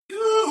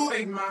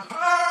Welcome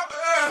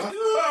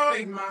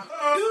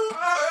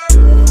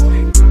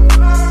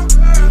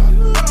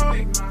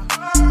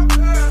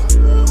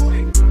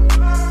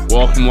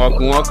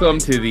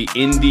to the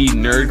Indie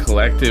Nerd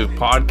Collective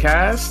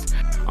podcast.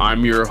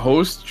 I'm your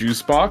host,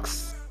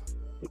 Juicebox.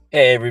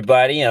 Hey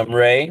everybody, I'm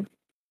Ray.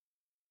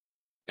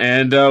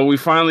 And we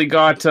finally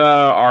got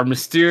our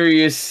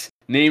mysterious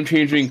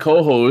name-changing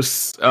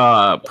co-host,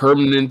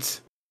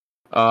 permanent,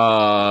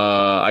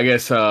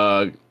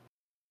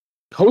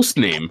 host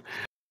name.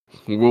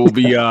 We'll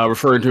be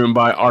referring to him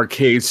by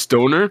Arcade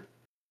Stoner.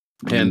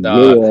 And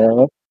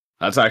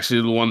that's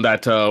actually the one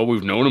that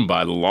we've known him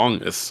by the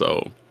longest,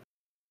 so...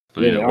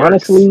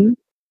 honestly,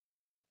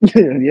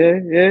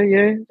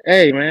 yeah.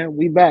 Hey, man,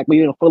 we back.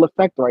 We in full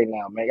effect right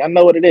now, man. I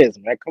know what it is,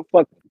 man. Come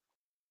fuck me.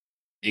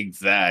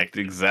 Exact.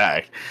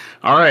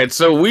 All right,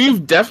 so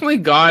we've definitely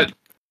got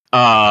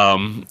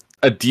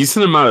a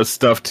decent amount of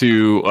stuff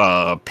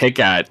to pick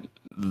at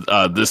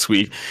this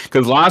week,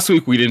 because last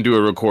week we didn't do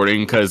a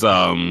recording because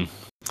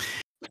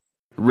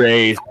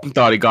Ray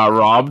thought he got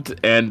robbed,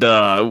 and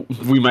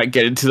we might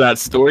get into that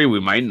story,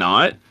 we might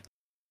not.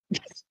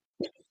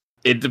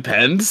 It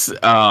depends.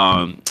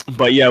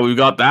 But yeah, we've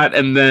got that.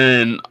 And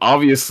then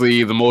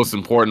obviously the most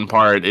important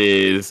part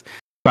is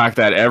the fact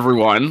that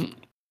everyone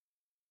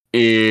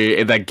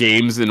that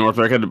games in North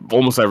America,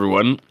 almost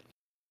everyone,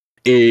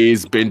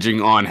 is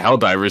binging on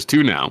HellDivers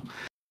 2 now,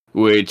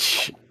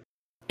 which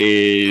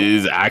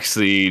is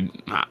actually,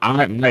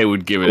 I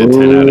would give it a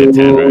 10 out of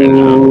 10 right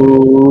now.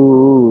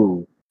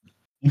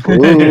 Ooh,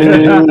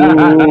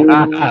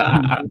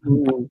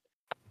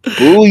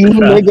 you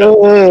nigga!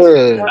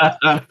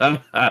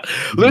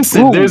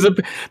 Listen,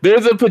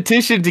 there's a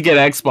petition to get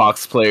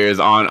Xbox players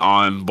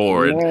on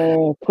board.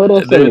 Man, put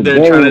us in the they're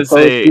game trying to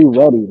say, be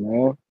ready,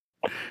 man.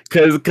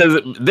 Because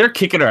they're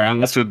kicking our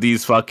ass with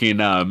these fucking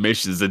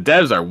missions. The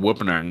devs are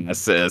whooping our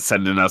ass,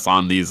 sending us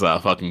on these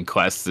fucking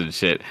quests and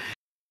shit.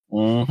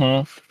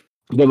 Mm-hmm.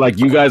 But like,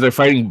 you guys are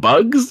fighting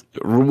bugs?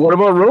 What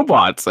about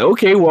robots?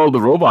 Okay, well,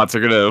 the robots are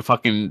gonna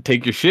fucking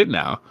take your shit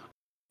now.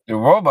 The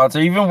robots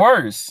are even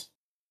worse.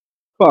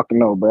 Fuck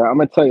no, bro. I'm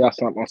gonna tell y'all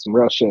something on some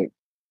real shit.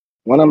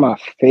 One of my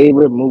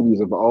favorite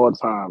movies of all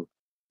time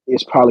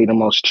is probably the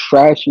most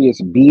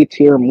trashiest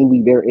B-tier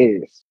movie there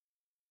is.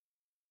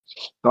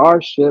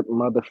 Starship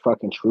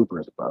motherfucking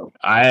Troopers, bro.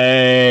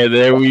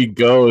 There we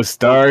go.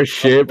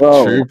 Starship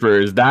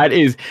Troopers. That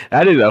is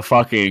a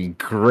fucking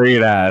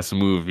great ass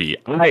movie.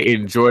 I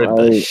enjoyed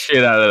the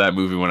shit out of that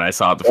movie when I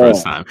saw it the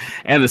first time,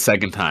 and the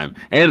second time,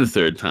 and the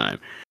third time.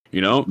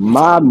 You know?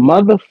 My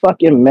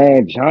motherfucking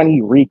man,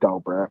 Johnny Rico,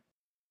 bro.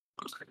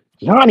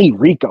 Johnny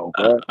Rico,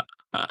 bro.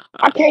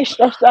 I can't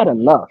stress that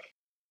enough.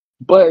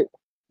 But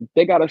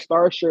they got a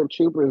Starship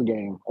Troopers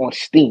game on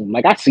Steam.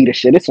 Like, I see the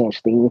shit. It's on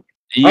Steam.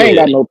 Yeah. I ain't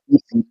got no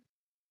PC.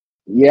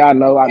 Yeah, I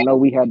know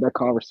we had that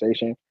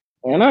conversation.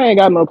 And I ain't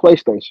got no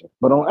PlayStation.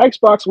 But on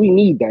Xbox, we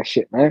need that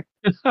shit, man.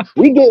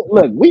 we get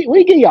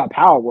y'all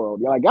Power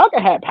World. Like, y'all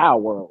can have Power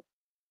World.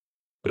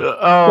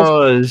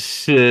 Oh,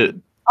 shit.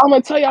 I'm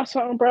gonna tell y'all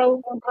something,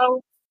 bro.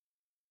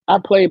 I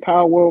played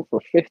Power World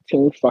for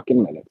 15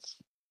 fucking minutes.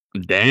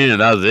 Damn,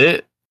 that was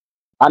it?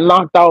 I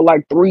knocked out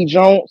like 3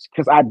 Jones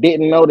because I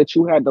didn't know that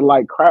you had to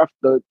like craft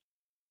the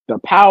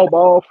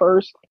Powerball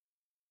first.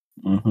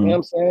 Mm-hmm. You know what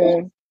I'm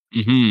saying?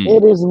 Mm-hmm.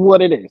 It is what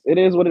it is. It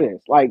is what it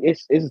is. Like,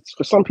 it's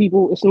for some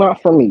people, it's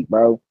not for me,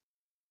 bro.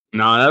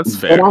 No, that's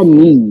fair. But I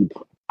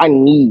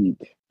need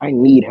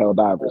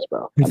HellDivers,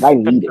 bro. Like, I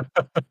need it.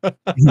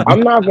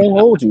 I'm not gonna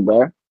hold you,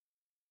 bro.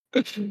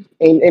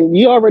 And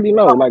you already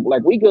know,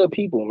 like we good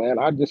people, man.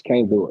 I just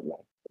can't do it, man.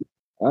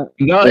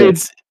 No,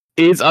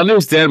 it's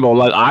understandable.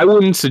 Like, I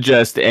wouldn't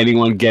suggest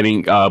anyone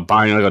getting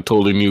buying like a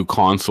totally new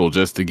console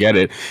just to get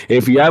it.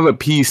 If you have a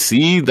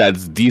PC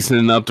that's decent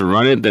enough to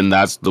run it, then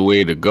that's the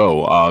way to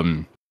go.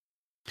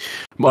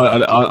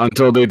 But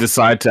until they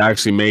decide to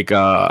actually make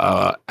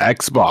a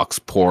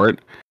Xbox port,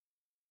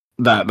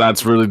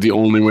 that's really the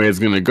only way it's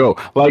gonna go.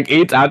 Like,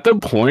 it's at the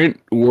point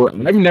where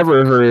I've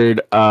never heard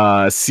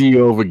a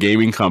CEO of a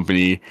gaming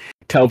company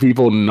tell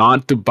people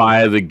not to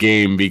buy the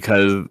game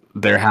because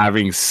they're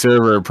having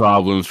server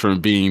problems from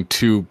being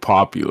too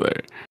popular.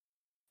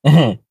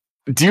 Do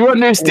you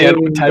understand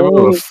what type of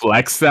a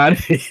flex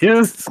that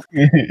is?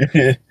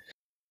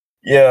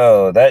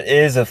 Yo, that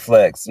is a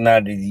flex. Now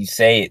that you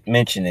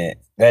mention it,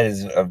 that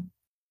is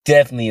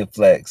definitely a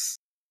flex.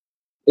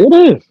 It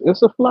is.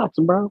 It's a flex,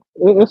 bro.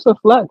 It's a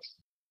flex.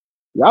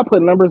 Y'all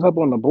put numbers up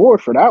on the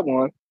board for that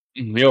one.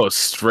 Yo,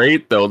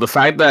 straight though. The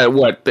fact that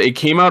it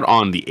came out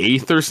on the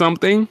 8th or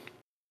something.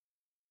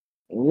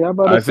 Yeah,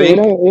 but it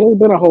ain't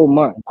been a whole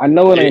month. I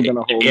know it ain't been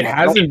a whole month. It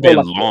hasn't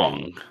been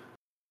long.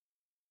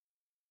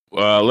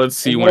 Let's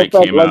see when it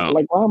came out.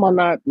 Like, why am I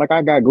not, like,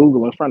 I got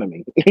Google in front of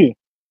me?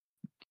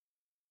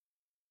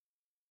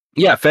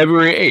 Yeah,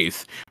 February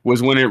 8th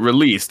was when it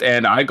released,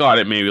 and I got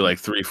it maybe like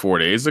 3-4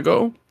 days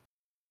ago.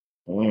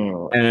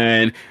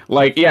 And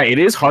like, yeah, it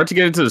is hard to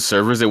get into the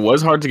servers. It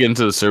was hard to get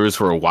into the servers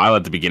for a while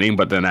at the beginning,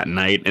 but then at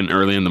night and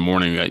early in the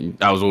morning,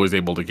 I was always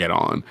able to get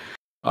on.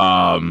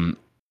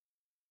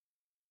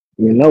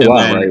 You know And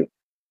why, then right?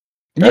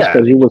 That's yeah,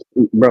 because you was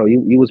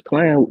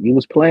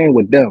playing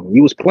with them.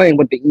 You was playing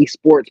with the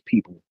esports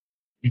people.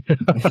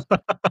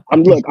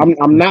 I'm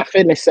not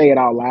finna say it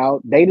out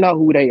loud. They know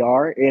who they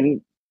are,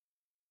 and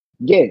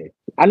yeah,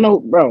 I know,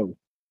 bro.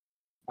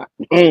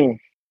 Mm,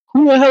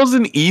 who the hell's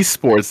in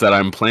esports that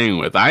I'm playing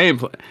with? I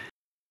ain't.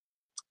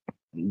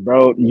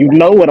 bro, you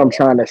know what I'm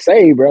trying to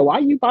say, bro. Why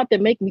you about to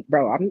make me,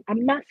 bro?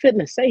 I'm not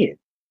finna say it.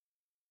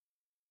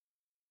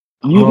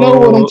 You know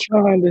what I'm Oh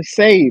trying to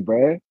say,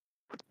 bro.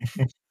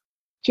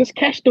 Just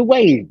catch the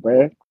wave,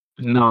 bro.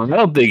 no, I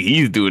don't think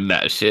he's doing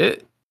that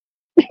shit.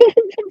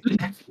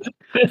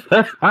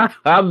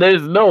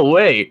 There's no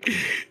way.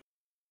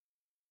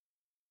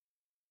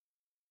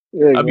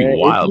 Look, That'd be man,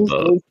 wild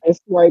though. it's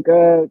like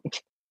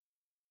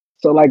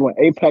so like when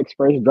Apex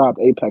first dropped,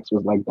 Apex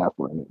was like that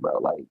for me, bro.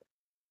 Like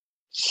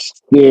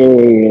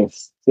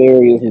serious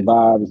Yeah.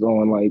 vibes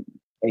on like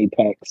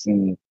Apex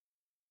and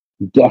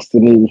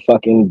Destiny,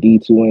 fucking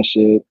D2 and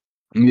shit.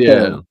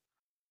 Yeah. So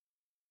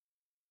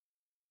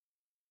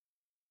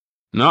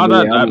No,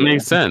 yeah, that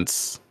makes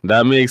sense.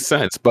 That makes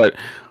sense. But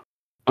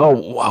oh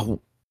wow,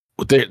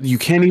 you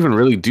can't even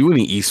really do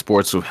any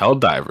esports with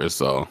HellDivers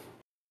though.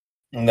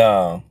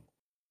 No,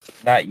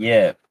 not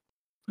yet.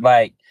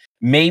 Like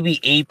maybe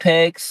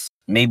Apex,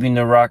 maybe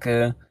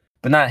Naraka,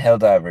 but not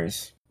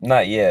Helldivers.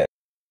 Not yet.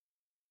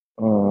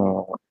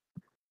 uh,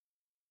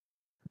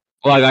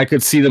 Like I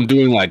could see them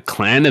doing like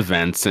clan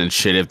events and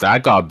shit. If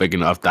that got big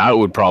enough, that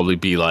would probably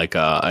be like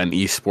an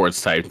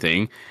esports type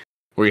thing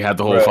where you had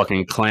the whole Right.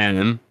 fucking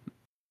clan.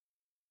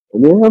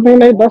 yeah, I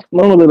mean that's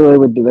normally they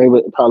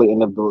would probably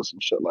end up doing some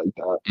shit like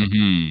that.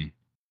 Mm-hmm.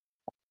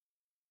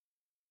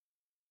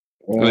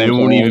 You know And what it I'm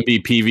won't even saying? be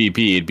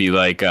PvP. It'd be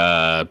like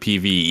a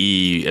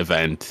PvE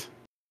event.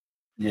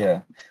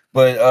 Yeah.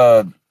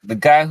 But the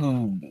guy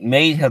who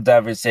made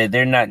Helldivers said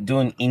they're not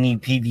doing any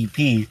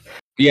PvP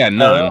Yeah, at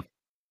all.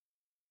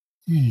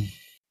 none.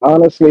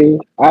 Honestly,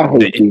 I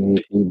hate It-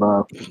 PvP,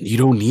 bro. you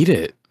don't need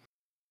it.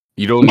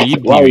 You don't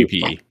need Like,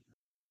 PvP.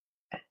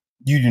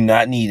 You do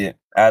not need it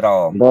at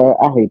all. bro,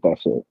 I hate that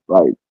shit.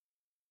 Like,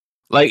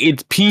 Like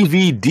it's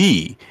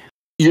PvD.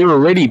 You're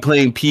already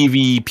playing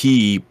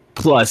PvP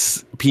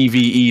plus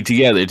PvE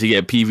together to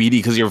get PvD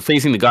because you're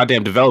facing the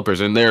goddamn developers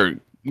and they're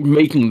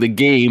making the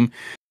game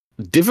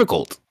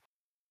difficult.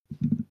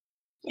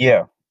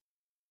 Yeah.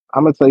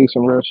 I'm gonna tell you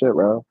some real shit,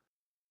 bro.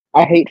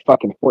 I hate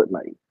fucking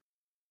Fortnite,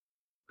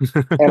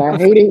 and I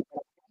hate it.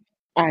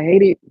 I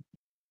hate it.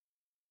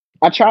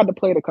 I tried to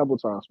play it a couple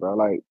times, bro.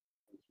 Like,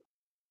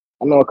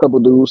 I know a couple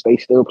dudes they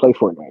still play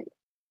Fortnite,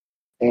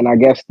 and I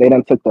guess they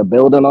done took the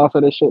building off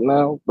of this shit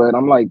now. But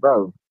I'm like,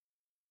 bro,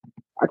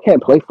 I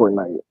can't play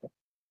Fortnite.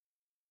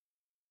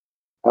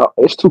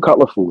 It's too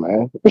colorful,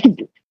 man.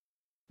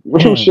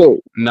 Real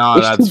shit. No,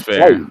 It's that's too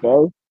fair. bright,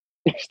 bro.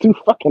 It's too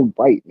fucking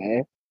bright,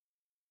 man.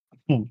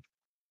 Dead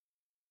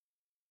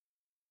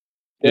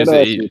Just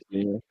ass shit,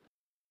 man.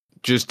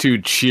 just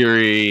too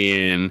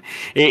cheery and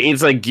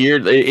it's like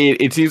geared.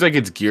 It seems like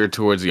it's geared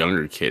towards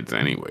younger kids,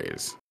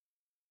 anyways.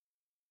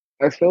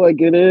 I feel like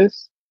it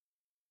is.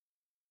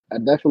 I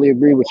definitely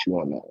agree with you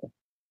on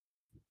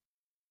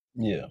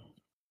Yeah.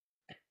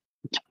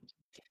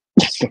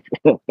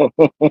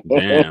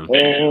 Damn.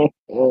 that.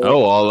 Oh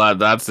well,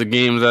 that's the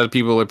games that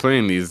people are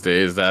playing these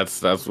days.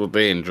 That's what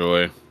they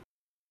enjoy.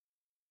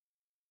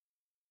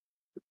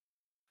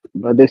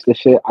 But this the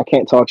shit. I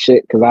can't talk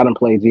shit because I done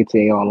played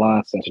GTA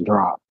Online since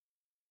drop.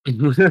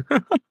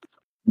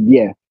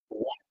 Yeah,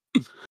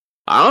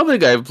 I don't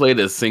think I've played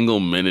a single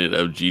minute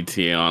of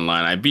GTA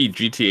Online. I beat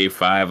GTA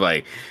 5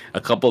 like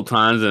a couple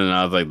times, and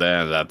I was like,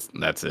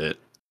 that's it.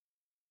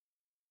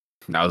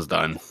 I was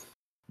done.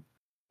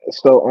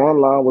 so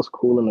online was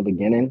cool in the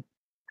beginning.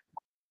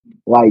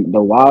 Like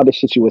the wildest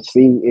shit you would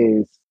see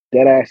is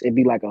dead ass. It'd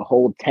be like a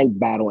whole tank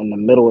battle in the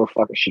middle of the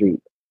fucking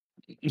street.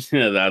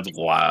 Yeah, that's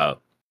wild.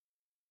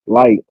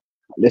 Like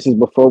this is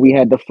before we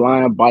had the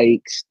flying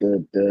bikes,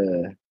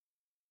 the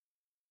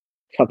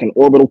fucking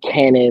orbital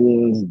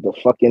cannons, the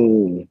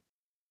fucking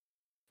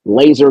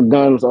laser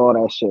guns, all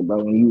that shit, bro.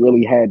 And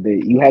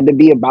you had to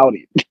be about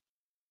it.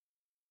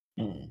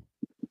 Mm.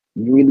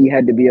 You really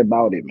had to be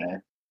about it,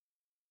 man.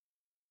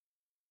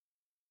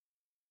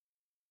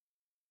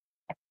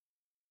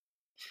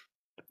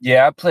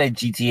 Yeah, I played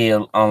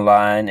GTA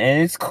online,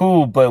 and it's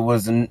cool. But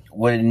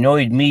what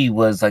annoyed me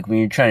was like when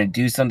you're trying to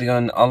do something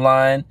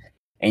online,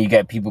 and you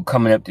got people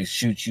coming up to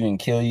shoot you and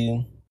kill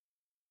you.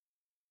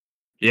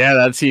 Yeah,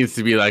 that seems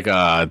to be like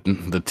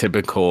the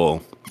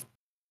typical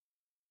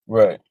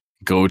Right.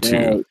 go to.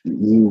 Man,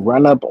 you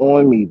run up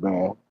on me,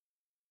 man.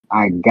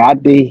 I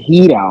got the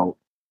heat out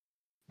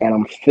and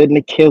I'm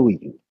finna kill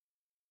you.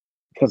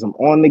 Because I'm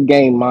on the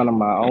game minding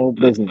my own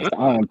business.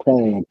 I am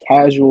playing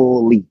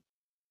casually.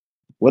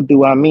 What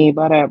do I mean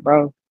by that,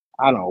 bro?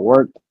 I don't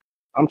work.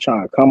 I'm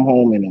trying to come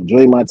home and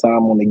enjoy my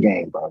time on the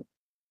game, bro.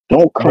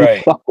 Don't come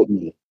Right. fuck with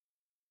me.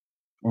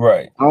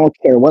 Right. I don't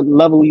care what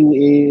level you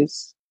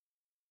is.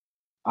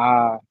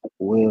 I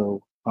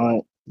will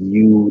hunt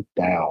you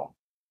down.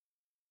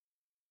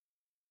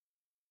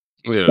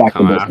 We'll Back to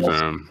come after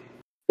business. him.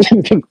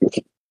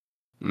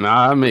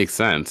 Nah, that makes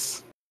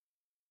sense.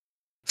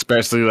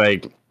 Especially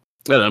like, I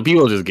don't know,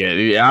 people just get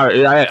it.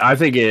 I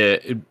think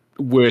it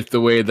with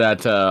the way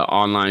that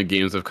online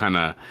games have kind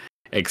of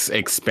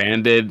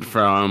expanded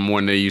from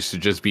when they used to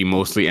just be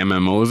mostly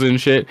MMOs and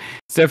shit.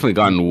 It's definitely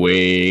gotten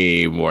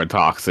way more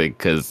toxic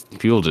because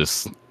people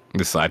just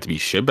decide to be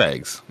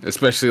shitbags,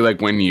 especially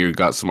like when you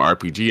got some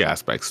RPG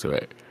aspects to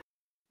it.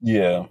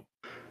 Yeah.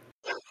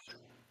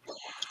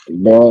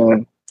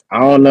 Man, I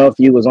don't know if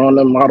you was on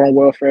the Modern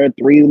Warfare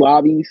 3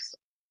 lobbies.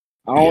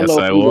 I don't Yes, know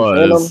if I you was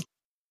in them. was.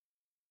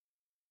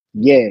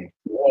 Yeah,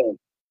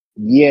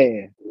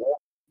 yeah.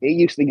 It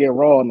used to get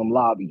raw in them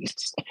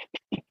lobbies.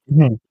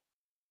 That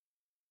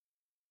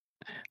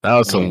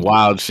was some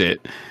wild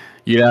shit.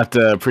 You'd have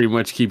to pretty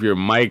much keep your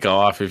mic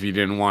off if you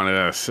didn't want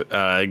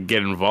to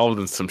get involved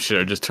in some shit,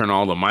 or just turn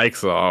all the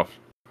mics off.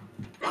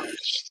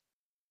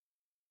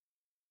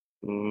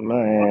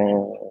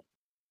 Man,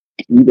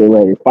 you get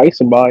ready to fight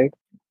somebody.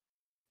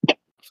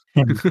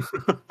 You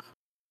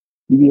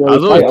be I ready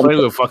was to always fight.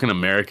 playing with fucking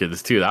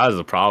Americans too. That was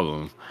the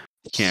problem.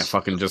 Can't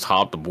fucking just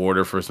hop the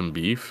border for some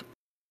beef.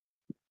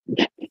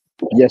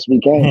 Yes, we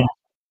can.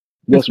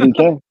 Yes, we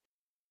can.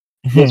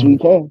 Yes, we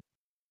can.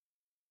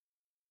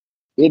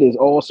 It is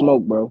all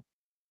smoke, bro.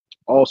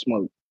 All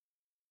smoke.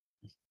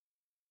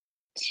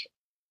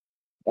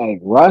 Like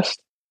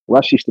Rust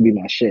used to be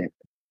my shit.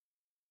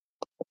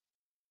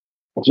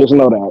 Just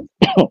know that.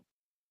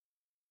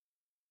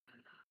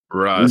 We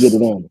get it Rust.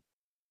 in.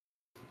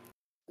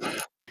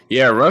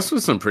 Yeah, Rust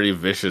was some pretty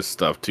vicious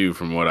stuff too,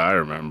 from what I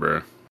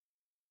remember.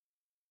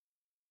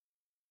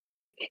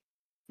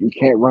 You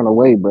can't run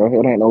away, bro.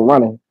 It ain't no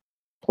running.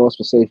 Pause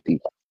for safety.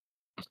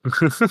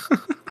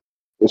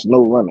 There's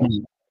no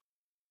running.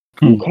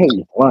 You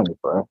can't run,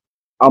 bro.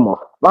 I'ma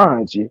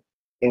find you,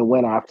 and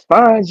when I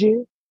find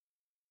you,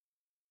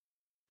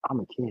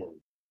 I'ma kill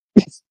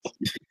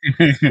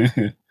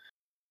you.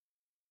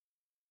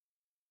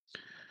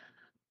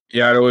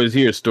 Yeah, I'd always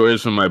hear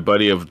stories from my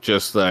buddy of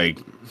just like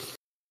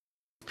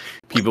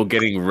people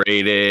getting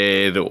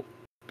raided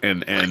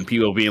and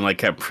people being like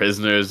kept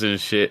prisoners and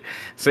shit.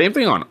 Same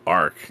thing on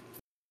Ark.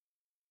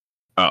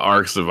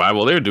 Ark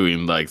Survival, they're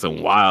doing like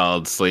some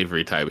wild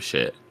slavery type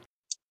shit.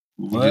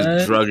 What?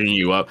 Just drugging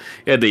you up.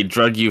 Yeah, they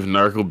drug you with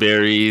narco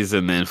berries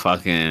and then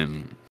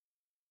fucking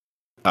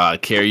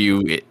carry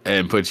you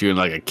and put you in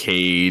like a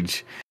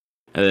cage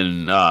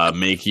and then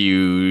make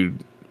you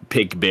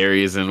pick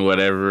berries and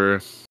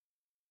whatever.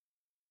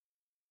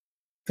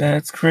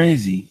 That's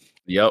crazy.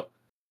 Yep.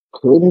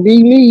 Couldn't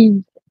be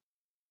me.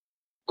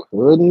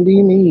 Couldn't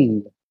be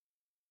me.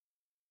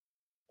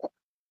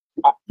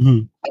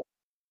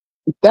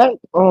 That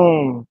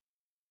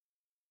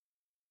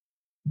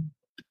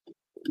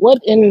what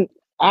in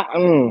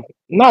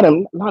not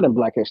in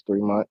Black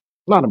History Month.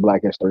 Not in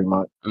Black History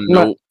Month.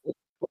 Nope.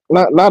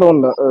 Not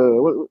on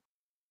the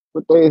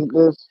what day is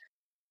this?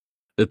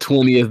 The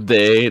 20th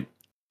day.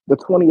 The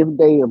 20th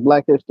day of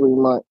Black History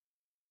Month.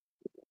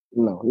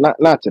 No,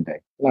 not today.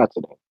 Not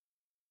today.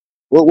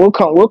 We'll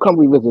come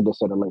revisit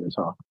this at a later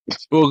time.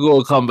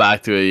 We'll come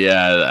back to it,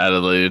 yeah, at a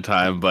later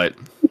time, but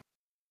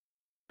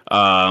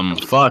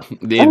fuck,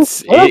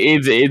 it's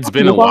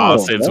been a while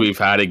Wild, since man. we've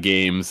had a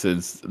game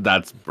since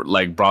that's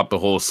like brought the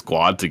whole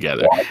squad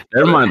together.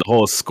 Never mind the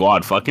whole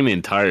squad, fucking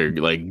entire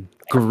like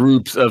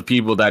groups of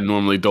people that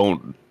normally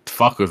don't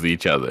fuck with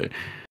each other.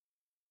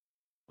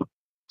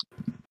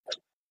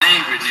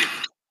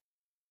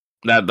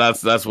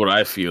 That's what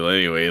I feel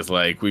anyways.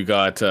 Like we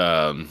got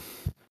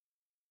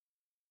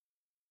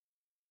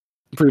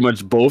pretty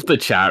much both the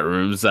chat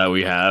rooms that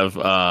we have,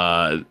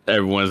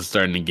 everyone's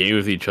starting to game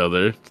with each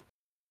other.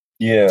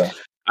 Yeah.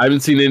 I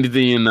haven't seen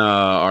anything in the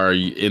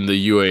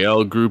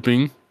UAL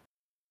grouping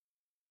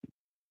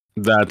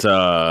that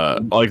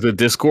like the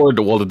Discord.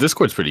 Well, the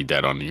Discord's pretty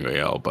dead on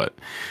UAL, but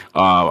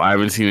I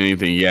haven't seen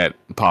anything yet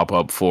pop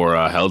up for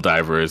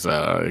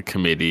HellDivers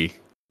committee.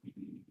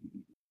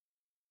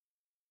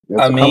 It's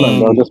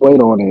coming, bro. Just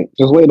wait on it.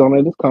 Just wait on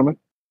it. It's coming.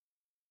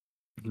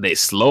 They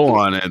slow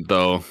on it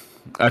though.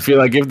 I feel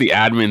like if the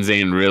admins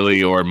ain't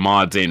really or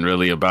mods ain't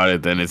really about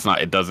it, then it's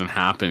not. It doesn't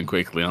happen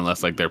quickly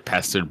unless like they're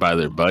pestered by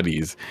their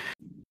buddies.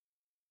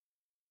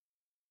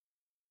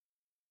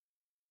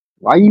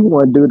 Why you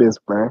want to do this,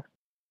 bro?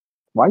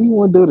 Why you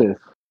want to do this?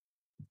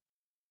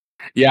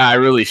 Yeah, I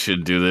really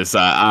should do this.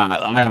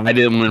 I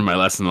didn't learn my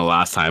lesson the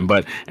last time,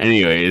 but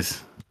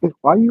anyways.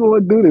 Why you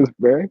want to do this,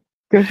 bro?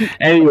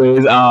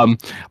 Anyways,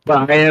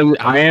 but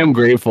I am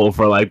grateful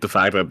for like the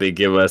fact that they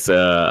give us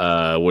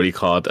a what do you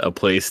call it, a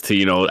place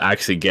to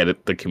actually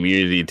get the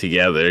community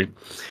together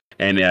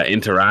and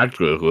interact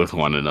with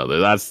one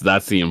another. That's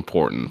the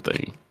important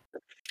thing.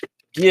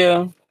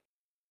 Yeah.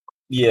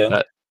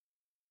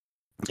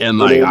 And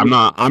like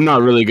I'm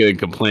not really gonna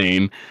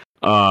complain,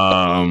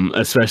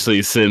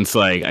 especially since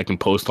like I can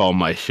post all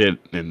my shit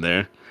in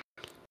there.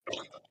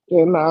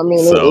 Yeah, no, I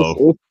mean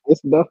So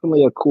it's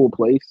definitely a cool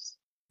place.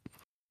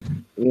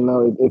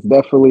 It's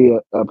definitely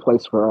a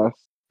place for us.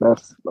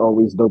 That's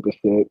always dope as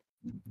shit.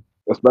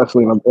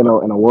 Especially in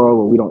a world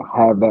where we don't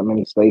have that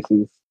many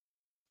spaces.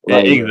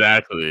 Like,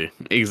 Exactly.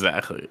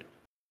 bro,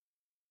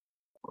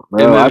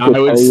 And I then could I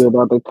would. tell you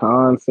about the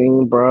con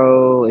scene,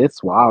 bro.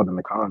 It's wild in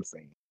the con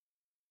scene.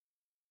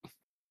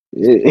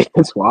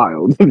 It's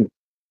wild.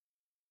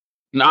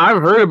 No,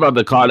 I've heard about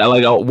the COD.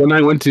 Like when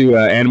I went to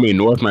Anime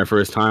North my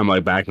first time,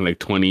 like back in like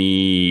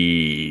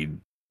 20.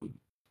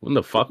 When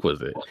the fuck was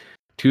it?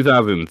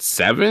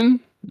 2007,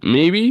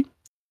 maybe.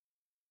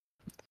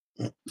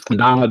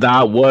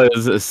 That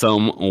was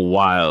some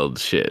wild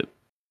shit.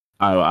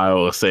 I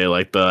will say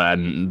like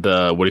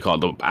the what do you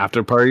call it, the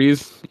after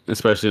parties,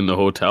 especially in the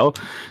hotel,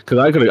 because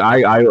I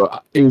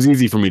it was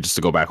easy for me just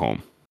to go back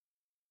home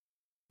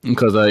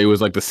because it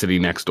was like the city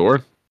next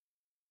door.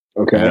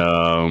 Okay.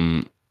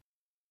 And,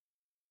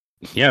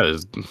 yeah,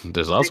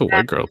 there's also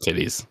white girl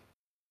titties.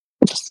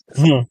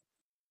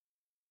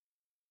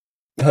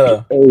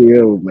 Huh. Hey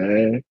yo,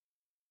 man,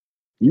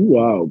 you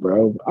wild,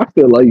 bro. I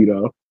still love you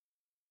though.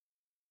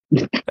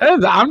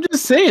 I'm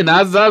just saying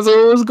that's what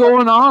was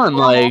going on,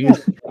 like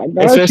I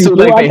got you, especially fool.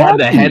 like I they had got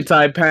the you,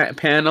 hentai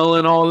panel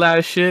and all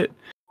that shit.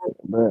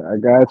 man. I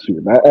got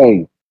you. That,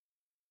 hey,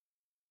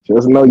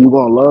 just know you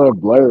gonna love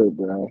Blurred,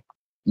 bro.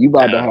 You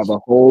about to Yeah, have a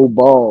whole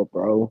ball,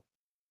 bro.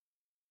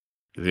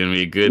 it's gonna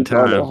be a You good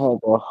about to time. have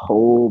a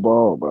whole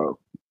ball, bro.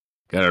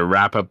 Gotta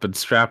wrap up and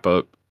strap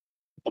up.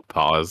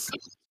 Pause.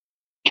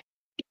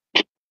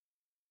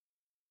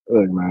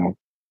 Look, man.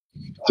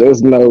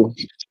 Just know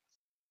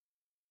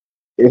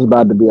it's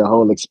about to be a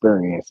whole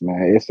experience,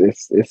 man. It's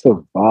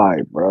a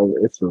vibe, bro.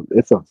 It's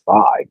a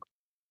vibe.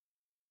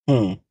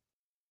 Hmm.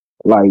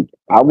 Like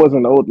I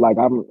wasn't old. Like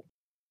I'm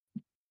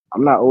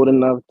not old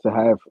enough to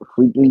have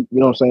freaky, you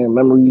know what I'm saying,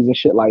 memories and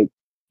shit. Like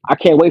I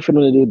can't wait for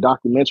them to do a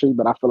documentary,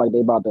 but I feel like they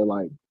about to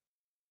like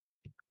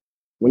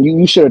when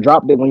you should have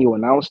dropped it when you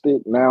announced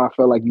it. Now I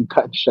feel like you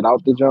cut shit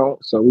out the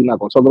joint, so we're not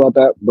gonna talk about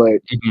that.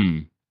 But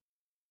Mhm.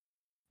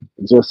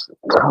 just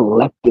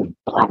collective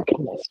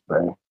blackness,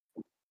 bro.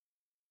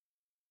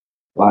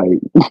 Like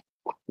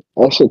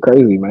that shit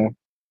crazy, man.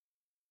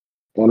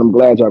 And I'm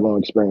glad y'all gonna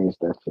experience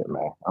that shit,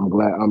 man. I'm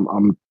glad.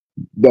 I'm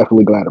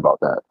definitely glad about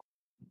that.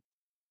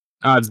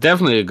 It's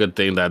definitely a good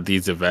thing that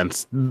these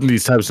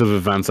types of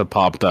events have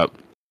popped up.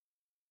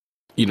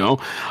 You know,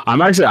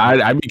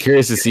 I'd be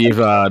curious to see if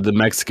the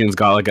Mexicans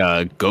got like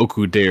a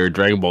Goku Day or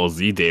Dragon Ball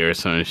Z Day or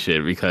some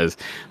shit because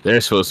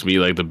they're supposed to be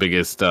like the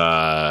biggest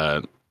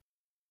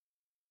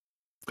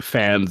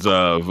fans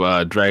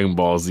of Dragon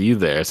Ball Z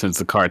there since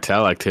the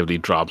cartel activity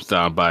drops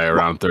down by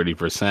around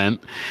 30%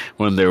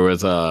 when there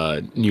was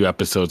new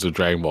episodes of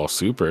Dragon Ball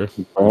Super,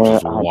 which Man,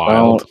 is I don't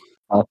wild.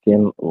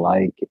 fucking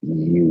like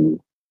you,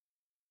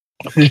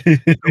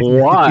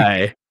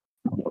 Why?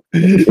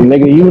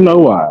 nigga. You know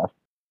why?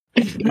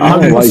 I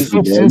I'm don't like just, you,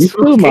 I'm bro. You just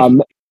still my okay.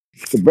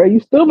 man, bro. You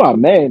still my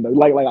man. Though.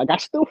 Like I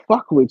still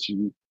fuck with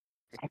you.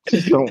 I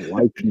just don't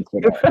like you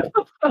for that.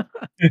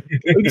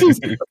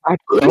 Just I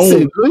listen,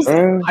 don't, listen.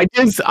 bro.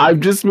 I've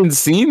just been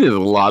seeing it a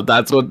lot.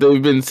 That's what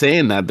they've been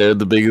saying, that they're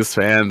the biggest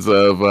fans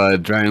of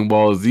Dragon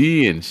Ball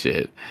Z and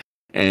shit.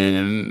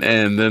 And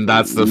then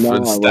that's the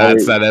Nah, stats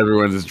right? that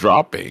everyone is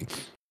dropping.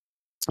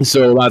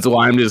 So that's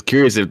why I'm just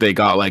curious if they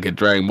got like a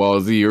Dragon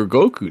Ball Z or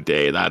Goku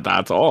Day.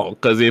 That's all.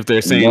 Because if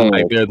they're saying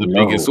like No, they're the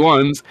biggest no.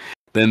 ones,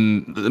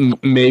 then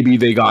maybe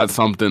they got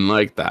something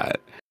like that,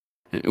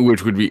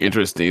 which would be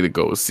interesting to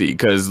go see.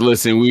 Because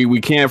listen, we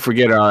can't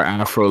forget our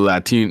Afro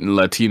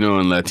Latino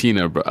and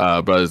Latina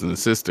brothers and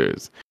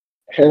sisters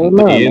Hell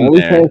no, in man.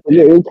 there.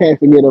 We can't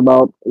forget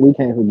about. We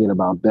can't forget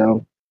about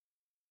them.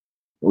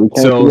 We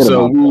can't So forget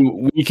so about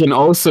them. we can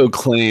also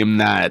claim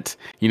that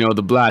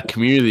the black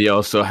community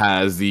also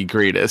has the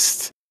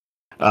greatest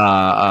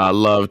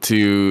love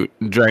to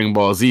Dragon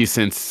Ball Z,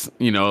 since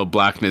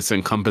blackness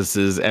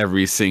encompasses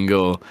every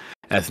single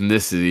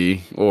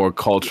ethnicity or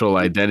cultural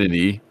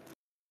identity.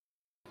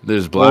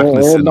 There's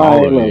blackness in Everybody,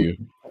 all of look. you.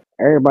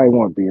 Everybody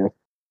want beer,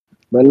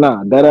 but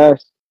nah, that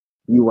ass.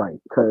 You right,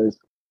 because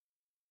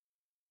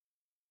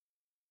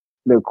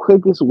the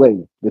quickest way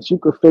that you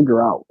could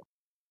figure out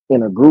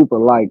in a group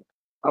of like,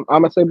 I'm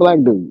gonna say black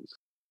dudes,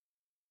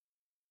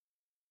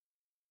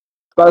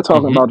 start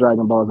talking Hmm. about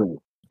Dragon Ball Z.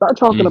 Start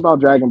talking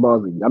about Dragon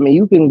Ball Z. I mean,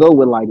 you can go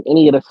with like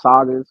any of the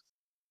sagas.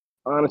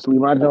 Honestly,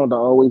 my joint to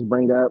always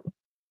bring up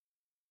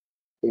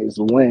is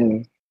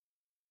when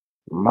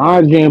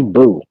Majin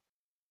Buu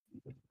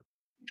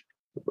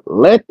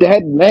let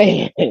that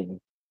man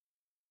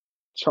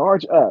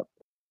charge up.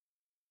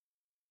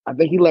 I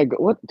think he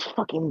what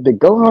fucking did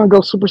Gohan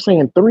go Super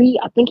Saiyan 3?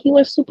 I think he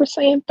went Super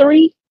Saiyan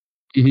 3.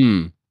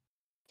 Hmm.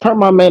 Turned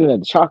my man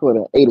into chocolate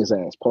and ate his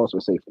ass. Pause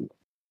for safety.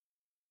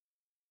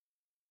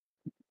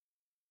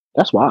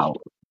 That's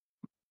wild.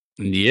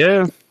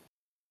 Yeah.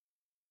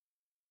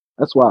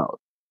 That's wild.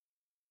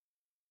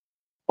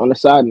 On the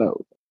side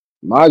note,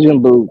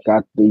 Majin Buu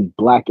got the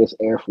blackest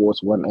Air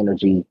Force One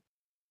energy,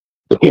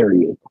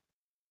 period.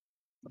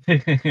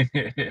 Wait.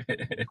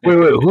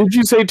 Who'd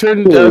you say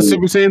turned Period.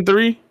 Super Saiyan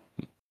 3?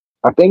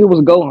 I think it was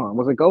Gohan.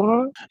 Was it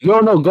Gohan?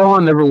 No.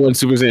 Gohan never went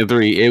Super Saiyan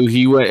 3.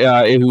 He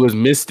went. He was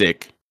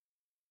Mystic.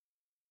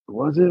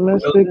 Was it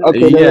Mystic?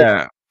 Okay, then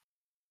Yeah.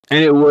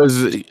 And it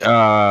was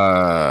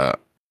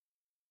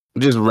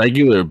just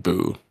regular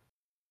Boo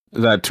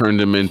that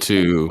turned him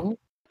into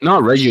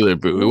not regular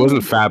Boo. It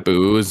wasn't Fat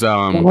Boo. It was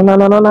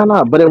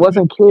No. But it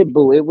wasn't Kid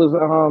Boo. It was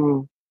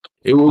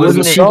it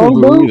wasn't Super Strong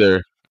Boo Boo?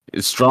 either.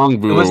 It's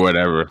Strong Boo or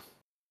whatever.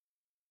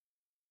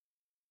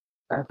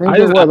 I think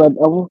it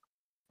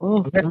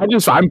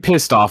was. I'm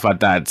pissed off at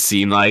that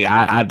scene. Like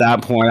at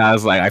that point, I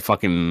was like,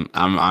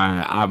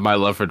 my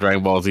love for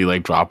Dragon Ball Z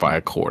like dropped by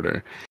a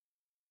quarter.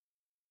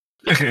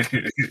 So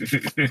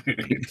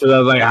I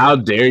was like, how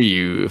dare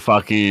you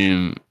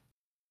fucking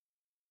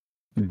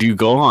do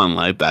Gohan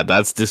like that?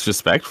 That's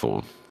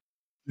disrespectful.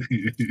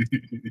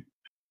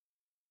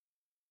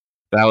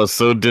 That was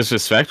so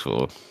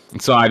disrespectful.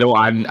 So I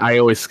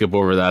always skip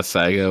over that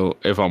saga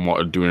if I'm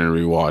doing a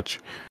rewatch.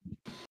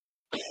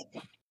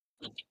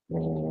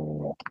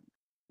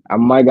 I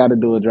might got to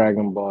do a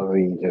Dragon Ball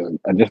Z,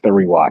 just a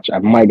rewatch. I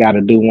might got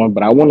to do one,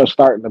 but I want to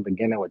start in the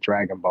beginning with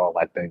Dragon Ball.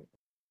 I think.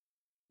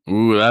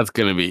 Ooh, that's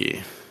gonna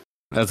be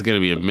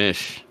a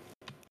mish.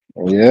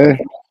 Yeah,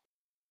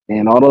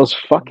 and all those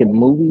fucking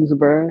movies,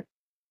 bro.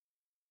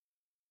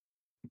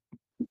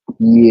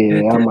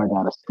 Yeah, I might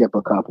gotta skip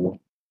a couple.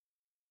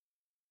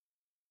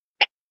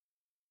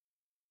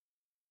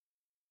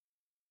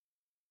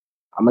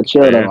 I'm a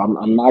chill though.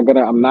 I'm not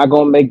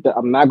gonna make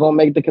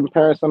the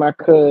comparison I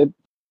could.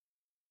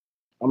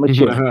 I'm a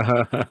chill.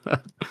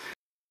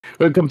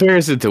 But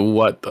comparison to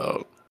what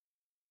though?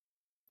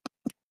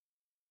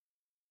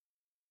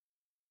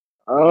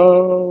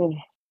 Oh,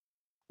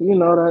 you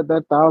know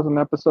that 1,000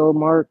 episode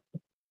mark.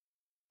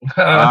 Okay.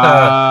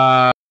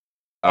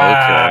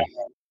 I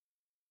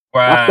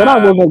said I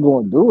wasn't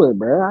gonna do it,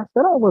 bro. I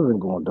said I wasn't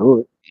gonna do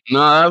it. No,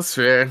 that's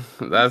fair.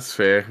 That's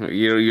fair.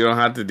 You don't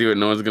have to do it.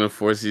 No one's gonna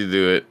force you to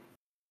do it.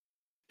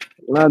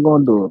 I'm not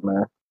gonna do it,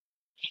 man.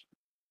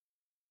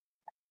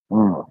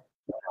 All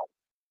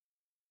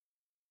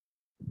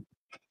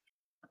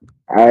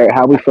right,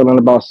 how we feeling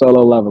about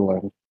solo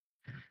leveling?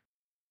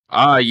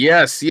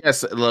 Yes.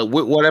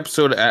 What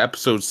episode?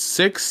 Episode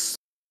 6?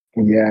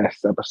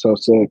 Yes, episode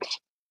 6.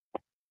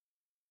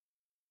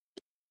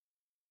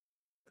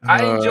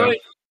 I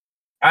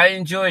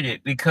enjoyed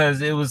it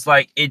because it was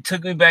like it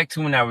took me back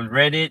to when I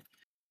read it,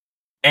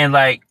 and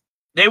like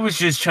they was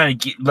just trying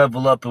to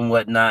level up and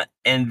whatnot,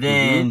 and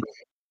then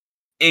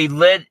it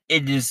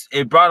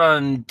brought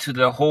on to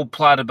the whole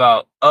plot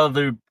about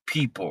other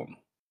people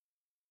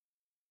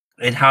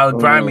and how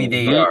grimy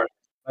they are.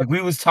 Like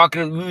we was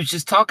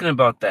just talking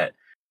about that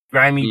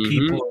grimy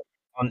people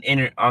on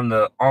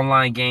the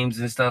online games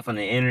and stuff on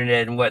the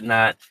internet and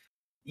whatnot.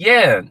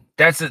 Yeah,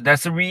 that's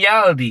a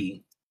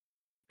reality.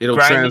 It'll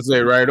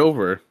translate right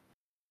over.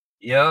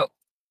 Yep.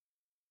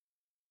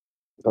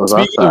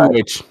 Speaking of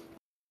which,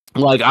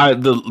 like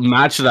the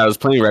match that I was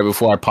playing right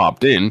before I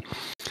popped in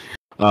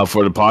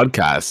for the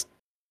podcast,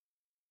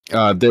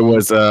 there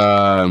was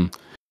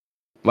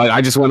like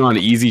I just went on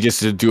easy just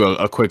to do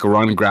a quick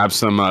run, grab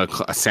some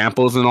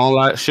samples and all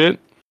that shit.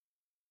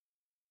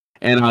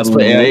 And I was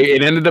playing.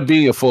 It ended up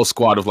being a full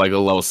squad of like a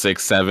level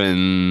 6,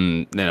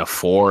 7, and a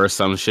 4 or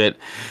some shit.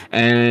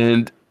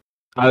 And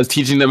I was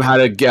teaching them how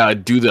to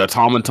do the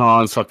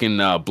automatons, fucking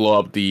blow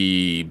up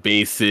the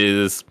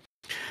bases,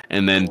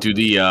 and then do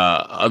the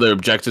other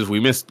objectives. We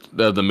missed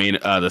the main,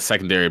 the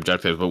secondary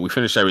objectives, but we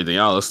finished everything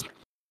else.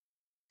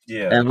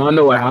 Yeah. And I don't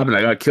know what happened.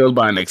 I got killed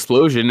by an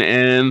explosion,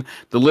 and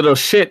the little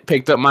shit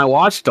picked up my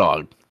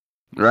watchdog.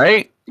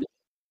 Right?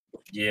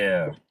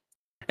 Yeah.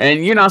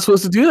 And you're not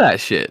supposed to do that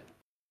shit.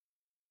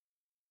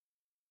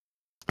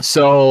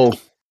 So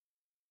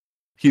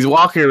he's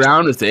walking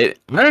around with it.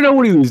 I don't know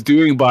what he was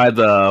doing by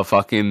the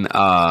fucking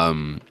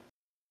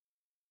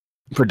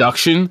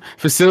production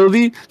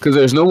facility because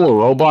there's no more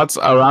robots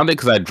around it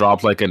because I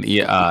dropped like an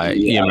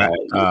EMF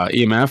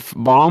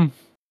bomb.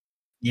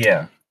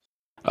 Yeah.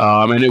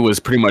 And it was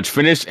pretty much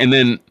finished. And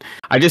then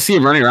I just see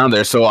him running around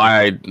there. So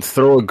I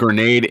throw a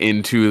grenade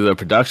into the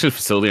production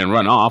facility and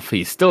run off.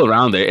 He's still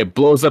around there. It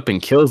blows up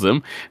and kills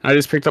him. And I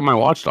just picked up my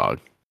watchdog.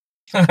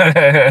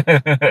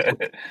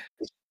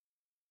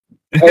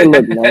 Hey,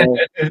 look, man.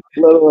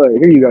 Look,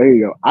 here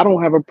you go. I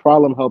don't have a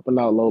problem helping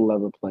out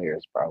low-level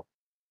players, bro.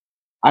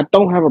 I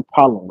don't have a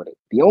problem with it.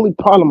 The only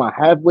problem I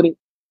have with it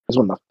is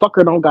when the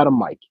fucker don't got a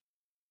mic.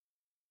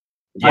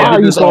 Why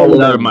are you calling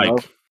without a mic? Bro?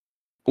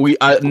 We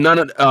none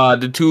of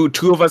the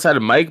two of us had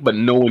a mic, but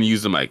no one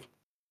used the mic.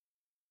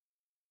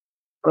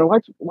 Bro,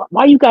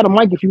 why you got a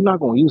mic if you're not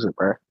gonna use it,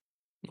 bro?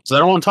 So I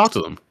don't want to talk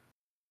to them,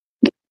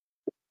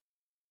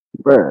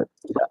 bro.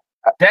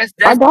 That's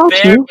fair.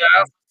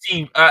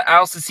 I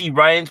also see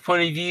Ryan's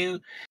point of view.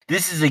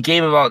 This is a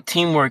game about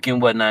teamwork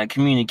and whatnot.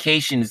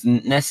 Communication is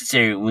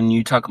necessary when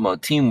you talk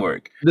about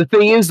teamwork. The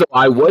thing is, though,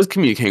 I was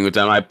communicating with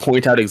them. I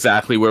point out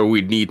exactly where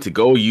we'd need to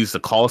go. Use the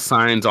call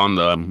signs on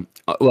the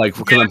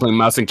because I'm playing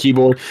mouse and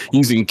keyboard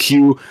using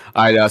Q.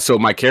 So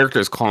my character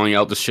is calling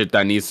out the shit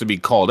that needs to be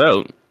called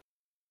out.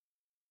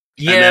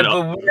 Yeah,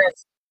 but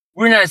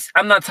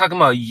I'm not talking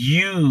about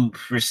you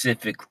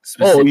specific.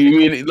 Oh, you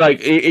mean like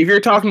if you're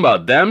talking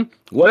about them?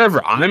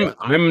 Whatever.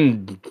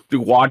 I'm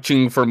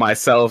watching for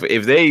myself.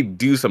 If they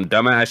do some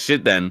dumbass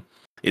shit, then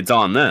it's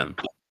on them.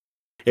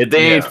 If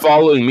they ain't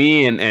following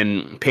me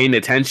and paying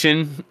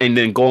attention and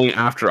then going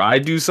after I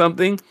do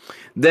something,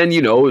 then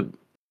they're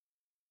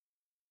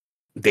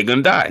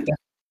gonna die.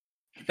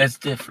 That's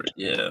different,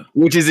 yeah.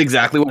 Which is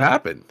exactly what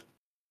happened.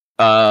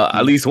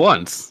 At least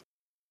once.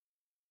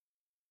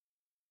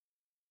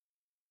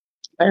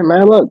 Hey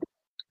man, look,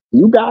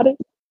 you got it.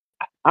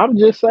 I'm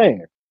just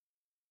saying.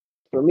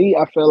 For me,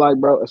 I feel like,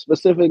 bro,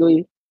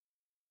 specifically,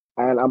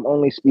 and I'm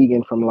only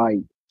speaking from like,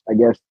 I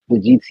guess the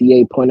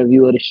GTA point of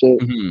view of the shit.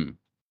 Mm-hmm.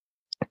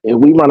 If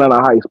we run on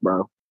a heist,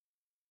 bro,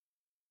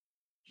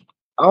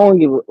 I don't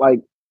give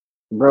like,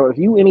 bro. If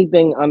you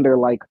anything under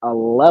like a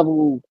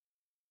level,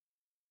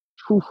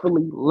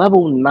 truthfully,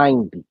 level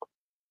 90,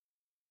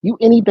 you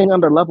anything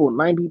under level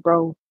 90,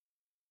 bro.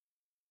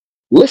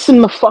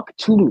 Listen the fuck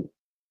to me.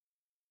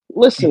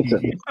 Listen to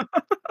me.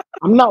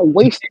 I'm not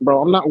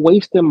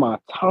wasting my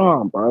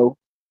time, bro.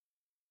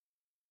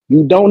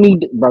 You don't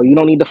need, bro. You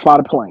don't need to fly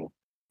the plane.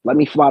 Let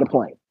me fly the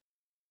plane.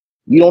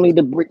 You don't need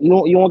to.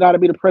 You don't got to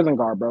be the prison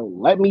guard, bro.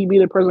 Let me be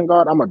the prison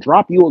guard. I'm gonna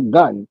drop you a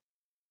gun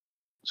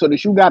so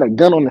that you got a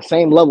gun on the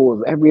same level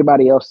as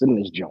everybody else in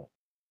this joint.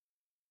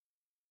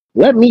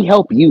 Let me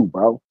help you,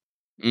 bro.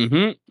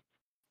 Mm-hmm.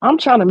 I'm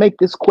trying to make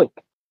this quick.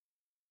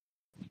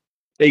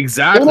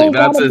 Exactly. It ain't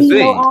That's gotta the be no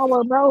thing.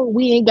 hour, bro.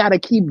 We ain't gotta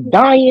keep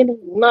dying.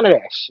 None of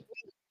that shit.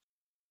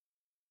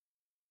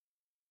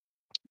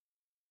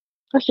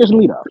 That's just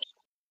me, though.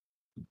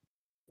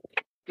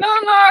 No,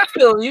 I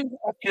feel you.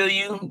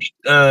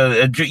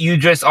 You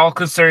address all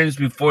concerns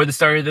before the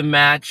start of the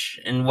match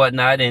and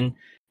whatnot, and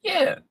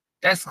yeah,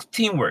 that's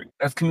teamwork.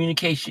 That's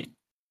communication.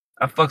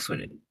 I fucks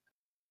with it.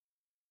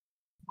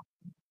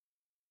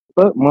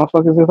 But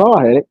motherfuckers is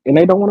hard headed and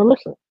they don't want to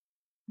listen.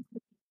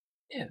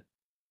 Yeah.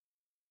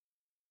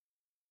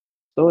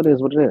 So it is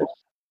what it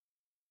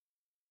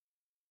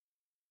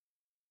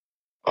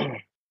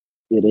is.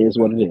 It is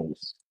what it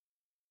is.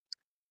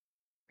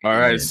 All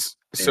right. Yeah.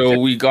 So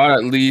we got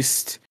at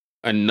least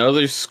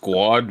another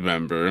squad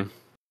member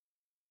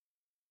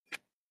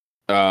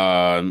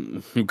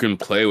who can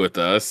play with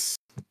us.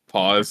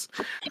 Pause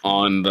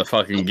on the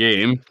fucking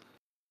game.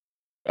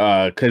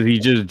 Cause he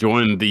just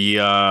joined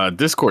the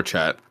Discord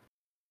chat.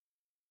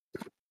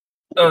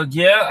 Oh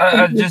yeah,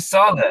 I just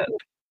saw that.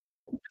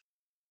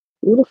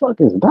 Who the fuck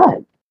is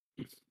that?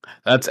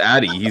 That's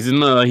Addy. He's in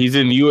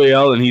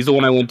UAL and he's the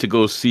one I went to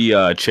go see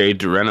Che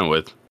Durena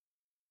with.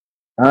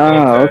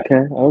 Ah,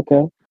 okay.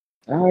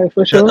 All right,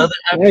 for The sure. other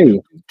Hey,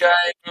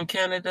 guy from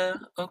Canada.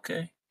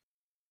 Okay.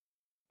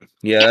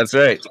 Yeah, that's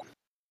right.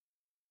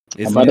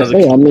 I'm about to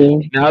say, I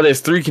mean, Now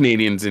there's 3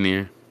 Canadians in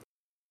here.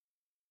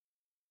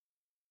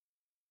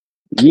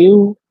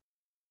 you,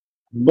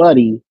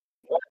 buddy.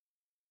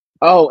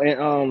 Oh,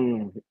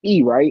 and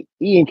E, right?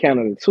 E in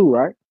Canada too,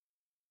 right?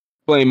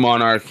 Play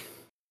Monarch.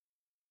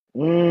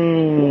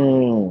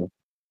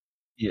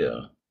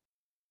 Yeah.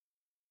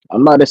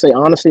 I'm about to say,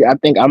 honestly, I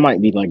think I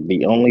might be like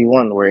the only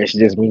one where it's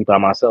just me by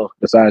myself.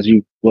 Besides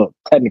you, well,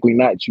 technically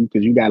not you,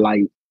 because you got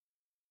like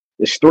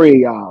there's 3 of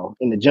y'all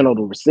in the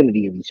general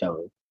vicinity of each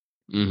other.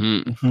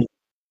 Mm-hmm.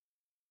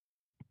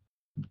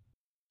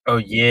 Oh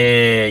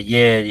yeah.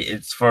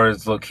 As far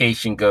as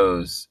location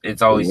goes,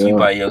 it's always you Yeah.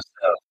 by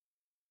yourself.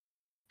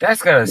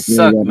 That's gotta If you ain't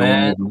suck, got no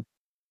man. one.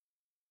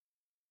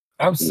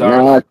 I'm sorry.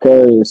 Nah,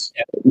 cause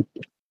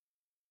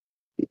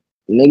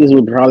niggas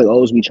would probably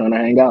always be trying to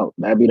hang out.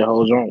 That'd be the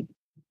whole joint.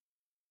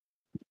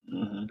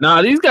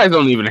 Nah, these guys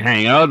don't even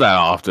hang out that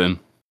often.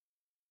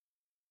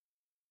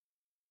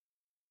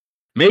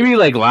 Maybe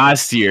like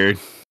last year.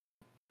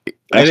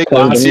 I think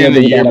last year and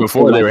the year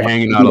before they were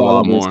hanging out a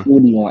lot more.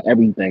 On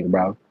everything,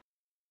 bro.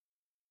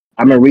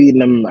 I've been reading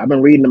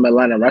them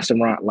Atlanta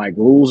restaurant like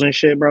rules and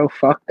shit, bro.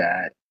 Fuck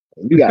that.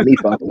 You got me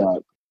fucked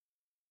up.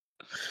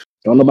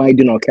 Don't nobody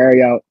do no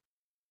carry out.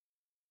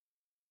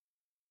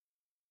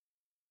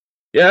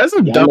 Yeah, that's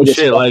some Y'all dumb niggas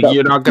shit. fucked Like up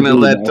you're for not Keith gonna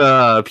Lee, let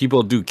bro.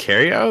 people do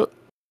carry out?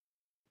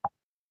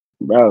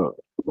 Bro,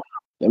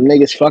 them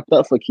niggas fucked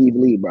up for Keith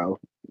Lee, bro.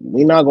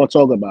 We not gonna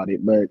talk about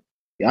it, but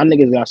y'all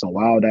niggas got some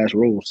wild ass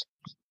rules.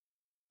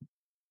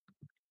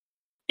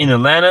 In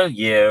Atlanta,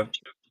 yeah.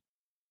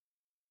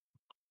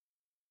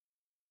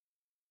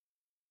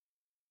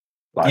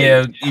 Like,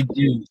 Yeah, you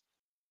do.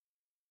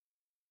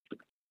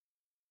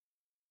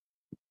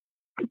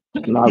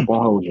 not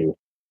gonna hold you.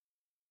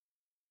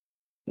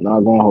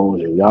 Not gonna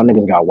hold you. Y'all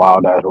niggas got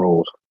wild ass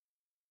rules.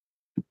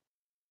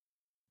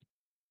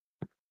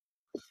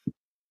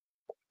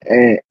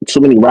 And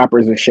too many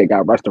rappers and shit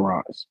got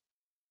restaurants.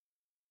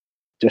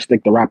 Just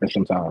stick to rapping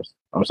sometimes.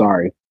 I'm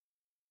sorry.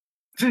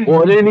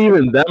 Well, it ain't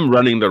even them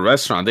running the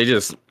restaurant. They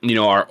just,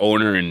 are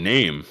owner in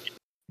name.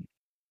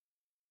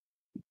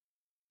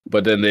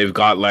 But then they've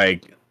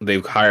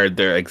hired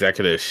their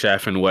executive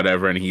chef and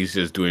whatever, and he's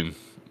just doing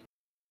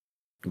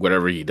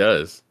whatever he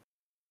does.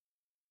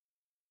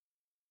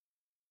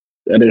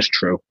 That is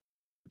true.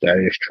 That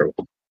is true.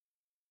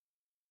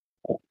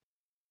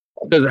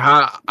 Because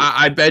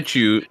I bet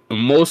you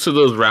most of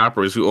those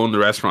rappers who own the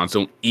restaurants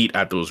don't eat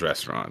at those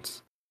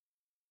restaurants.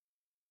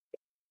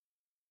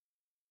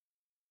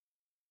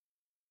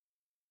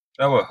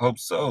 I would hope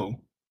so.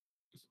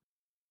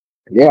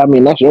 Yeah, I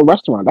mean, that's your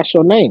restaurant. That's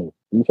your name.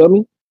 You feel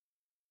me?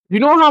 You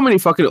know how many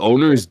fucking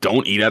owners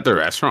don't eat at their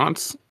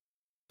restaurants?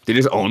 They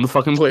just own the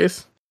fucking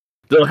place.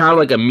 They'll have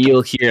like a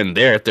meal here and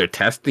there if they're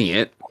testing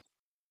it.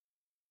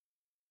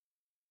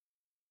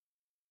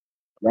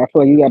 I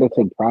feel like you got to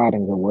take pride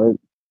in your work.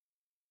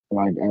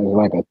 Like as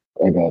like a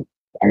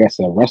I guess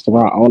a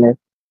restaurant owner,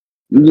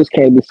 you just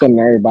can't be sending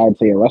everybody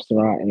to your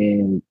restaurant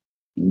and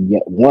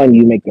one,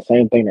 you make the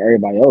same thing that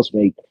everybody else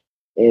make,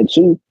 and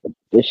two,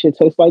 this shit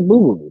tastes like boo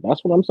boo.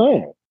 That's what I'm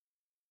saying.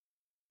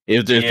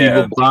 If there's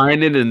Yeah. people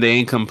buying it and they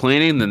ain't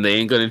complaining, then they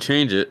ain't gonna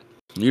change it.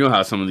 You know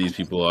how some of these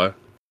people are.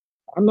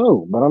 I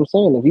know, but I'm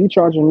saying if you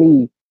charging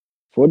me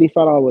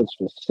 $45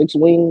 for 6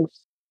 wings,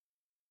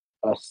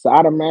 a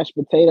side of mashed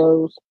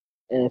potatoes,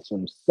 and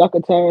some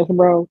succotash,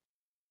 bro,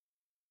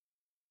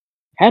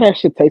 how that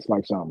shit taste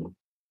like something?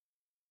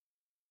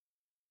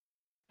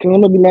 Cause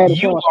I'm gonna be mad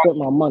as You hell I spent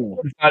lost my money,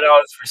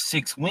 $45 for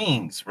 6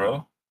 wings,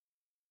 bro.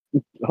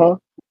 huh?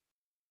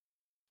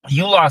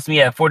 You lost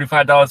me at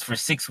 $45 for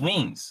 6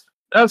 wings.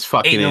 That's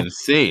fucking Ain't no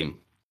insane.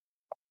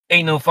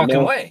 ain't no fucking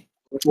Bro, way.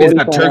 Is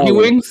that turkey $45.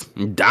 wings?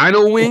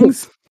 Dino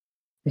wings?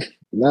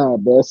 Nah,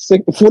 bro,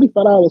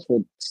 $45 for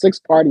 6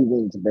 party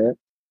wings, bro.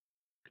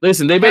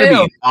 Listen, they better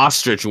Hell, be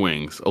ostrich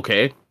wings,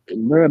 okay?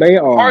 Bro, they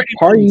are party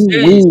party wings.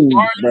 Hey, wings,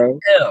 bro.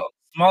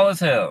 small as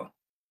hell.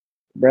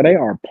 Bro, they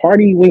are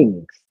party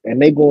wings,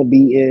 and they gonna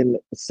be in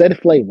said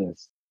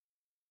flavors: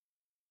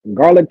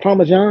 garlic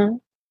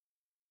parmesan,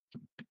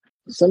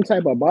 some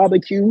type of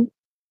barbecue,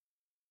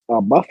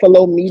 a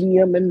buffalo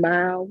medium and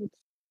mild.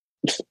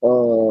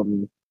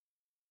 Um,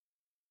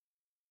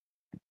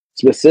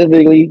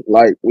 specifically,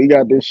 like we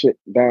got this shit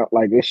down.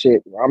 Like this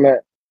shit where I'm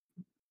at,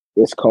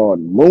 it's called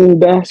moon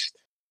dust.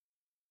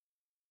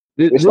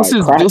 It's This like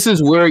is crack. this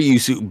is where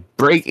you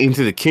break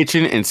into the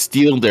kitchen and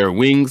steal their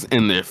wings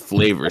and their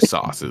flavor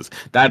sauces.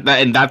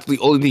 And that's the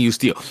only thing you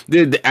steal.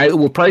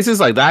 With prices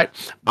like that,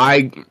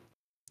 I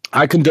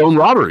condone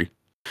robbery.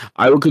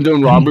 I would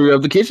condone robbery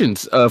of the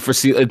kitchens for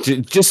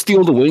just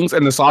steal the wings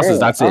and the sauces.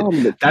 Bro, That's it.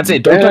 the That's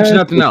it. Don't touch best.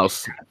 nothing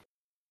else.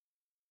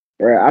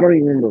 Bro, I don't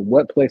even remember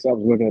what place I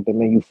was looking at the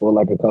menu for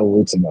like a couple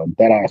weeks ago.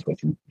 Dead ass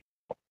with you.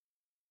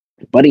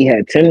 Buddy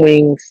had 10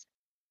 wings,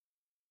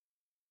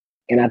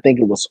 and I think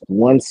it was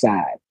one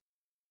side.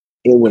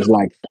 It was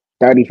like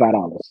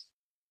 $35.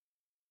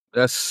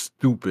 That's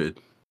stupid.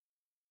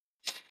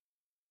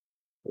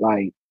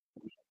 Like,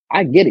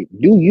 I get it.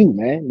 Do you,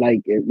 man?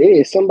 Like, if there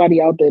is somebody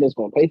out there that's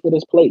gonna pay for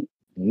this plate,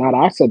 not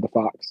I, said the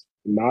fox.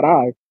 Not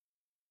I.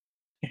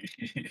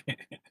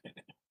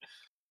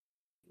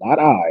 Not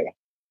I.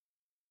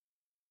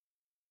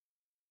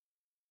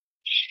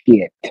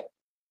 Shit.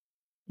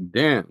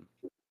 Damn.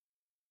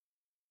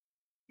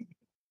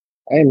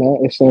 Hey man,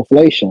 it's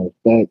inflation.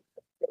 But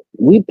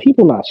we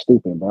people not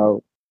stupid,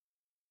 bro.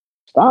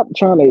 Stop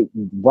trying to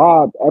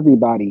rob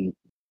everybody.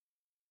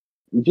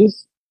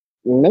 Just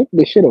make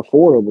the shit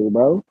affordable,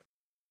 bro.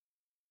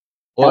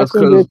 Well, Have it's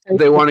some good because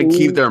they tasting want to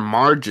keep food. their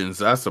margins.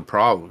 That's the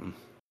problem.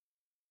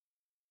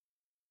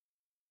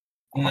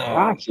 I No.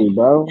 got you,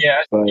 bro.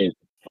 Yeah. But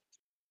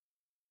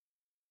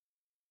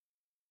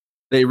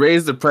They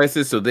raise the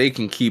prices so they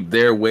can keep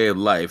their way of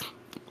life.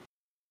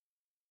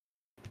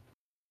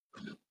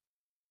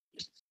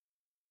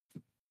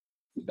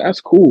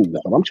 that's cool.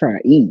 But I'm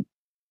trying to eat.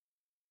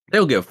 They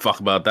don't give a fuck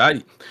about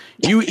that.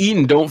 You eat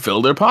and don't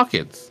fill their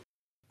pockets.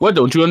 What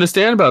don't you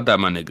understand about that,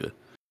 my nigga?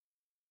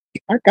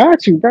 I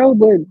got you, bro.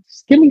 But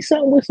give me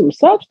something with some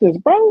substance,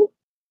 bro.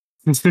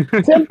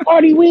 10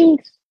 party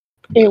wings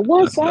in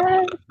one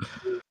side.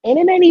 And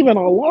it ain't even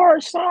a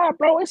large side,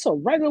 bro. It's a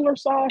regular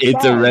size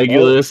It's a side, bro.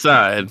 regular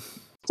side.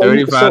 So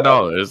you so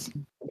 $35.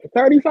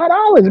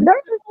 $35, bro.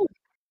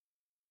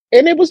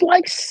 And it was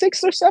like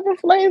 6 or 7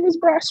 flavors,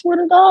 bro. I swear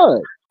to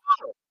God.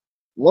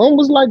 One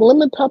was like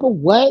lemon pepper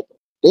wet.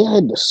 They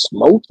had the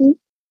smoky,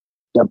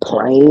 the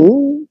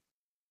plain,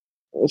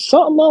 and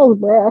something else,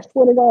 bro. I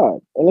swear to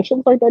God. And it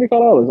was like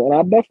 $35. And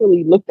I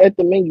definitely looked at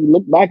the menu,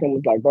 looked back, and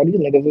was like, bro, these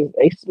niggas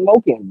they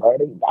smoking, bro.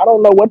 I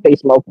don't know what they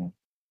smoking.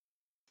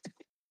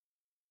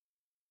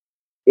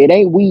 It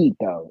ain't weed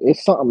though.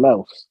 It's something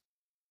else.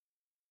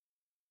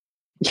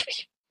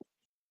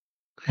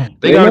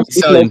 They gotta be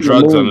Be selling smoking the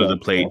drugs moon under the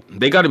dust, plate. bro.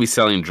 They gotta be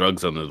selling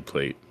drugs under the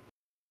plate.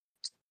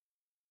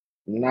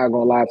 I'm not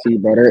gonna lie to you,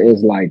 bro. There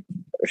is like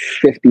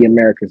 50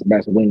 America's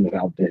Best Wings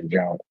out there,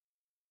 John.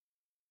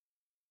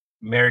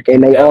 American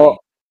And they Belly.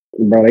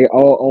 they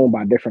all owned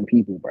by different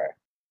people, bro.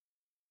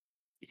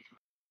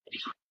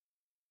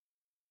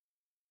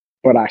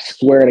 But I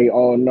swear they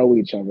all know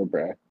each other,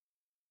 bro.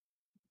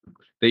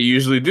 They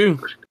usually do.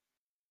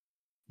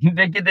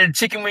 They get their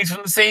chicken wings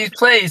from the same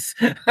place.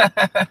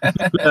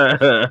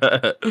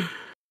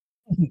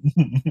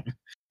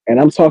 And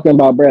I'm talking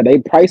about, bro, they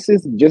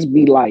prices just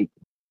be like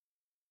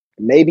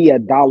maybe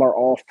 $1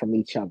 off from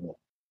each other.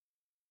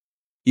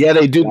 Yeah,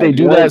 they do. Like They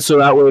do what? that so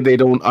that way they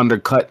don't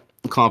undercut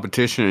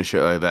competition and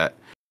shit like that.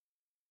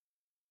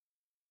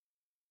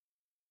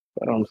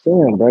 What I'm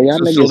saying, bro. Y'all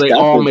So niggas they got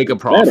all to make a do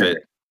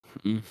better.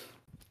 profit.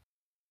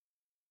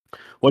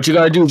 What you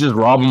gotta do is just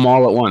rob them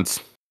all at once.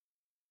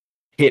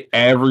 Hit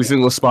every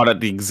single spot at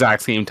the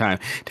exact same time.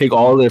 Take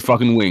all their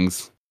fucking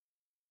wings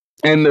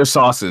and their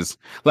sauces.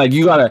 Like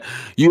you gotta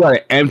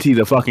empty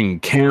the fucking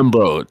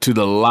Cambro to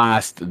the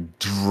last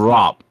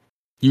drop.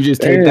 You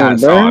just take Damn,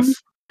 that bro. sauce.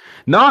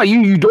 Nah,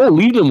 you don't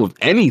leave them with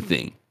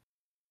anything.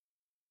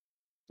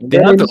 They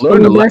Bro, have they to just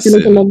learn gonna a be back in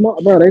the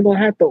lesson. bro. They gonna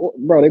have to,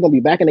 bro. They gonna be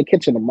back in the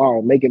kitchen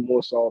tomorrow making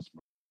more sauce.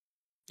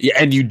 Yeah,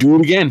 and you do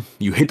it again.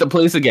 You hit the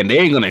place again. They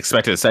ain't gonna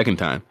expect it a second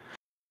time.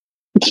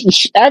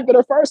 After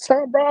the first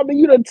time, bro, I mean,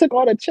 you done took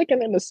all the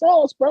chicken and the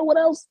sauce, bro. What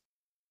else?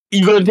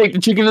 You're gonna take the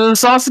chicken and the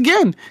sauce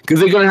again because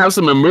they're gonna have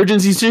some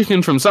emergency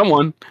chicken from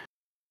someone,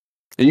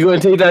 and you're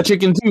gonna take that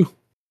chicken too.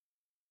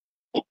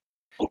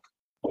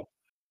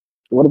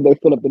 What if they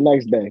fill up the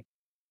next day?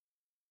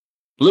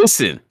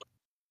 Listen,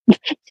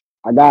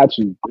 I got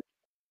you.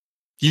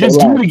 you just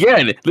do it Relax.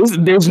 again.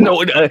 Listen, there's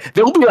no.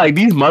 They'll be like,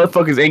 these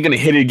motherfuckers ain't gonna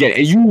hit it again,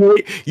 and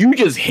you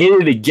just hit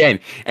it again,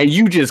 and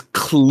you just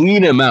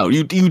clean them out.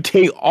 You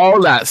take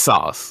all that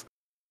sauce,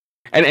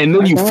 and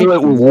then I you got fill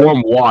it you, with bro.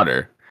 warm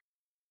water.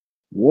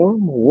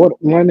 What,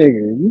 my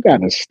nigga? You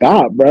gotta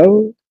stop,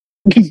 bro.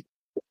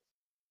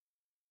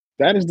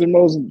 That is the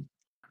most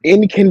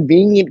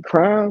inconvenient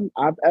crime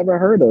I've ever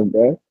heard of,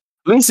 bro.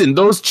 Listen,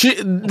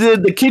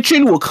 the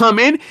kitchen will come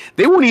in.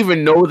 They won't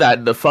even know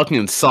that the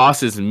fucking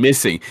sauce is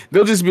missing.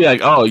 They'll just be like,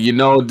 oh,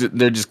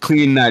 they're just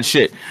cleaning that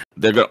shit.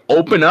 They're gonna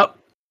open up,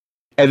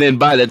 and then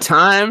by the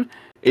time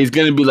it's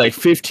gonna be like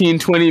 15,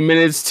 20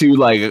 minutes to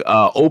like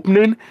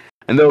opening,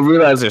 and they'll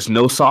realize there's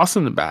no sauce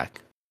in the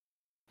back.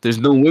 There's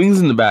no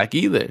wings in the back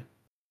either.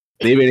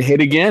 They've been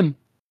hit again.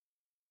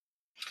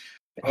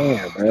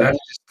 Damn, bro. That's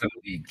just gonna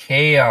be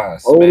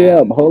chaos, Hold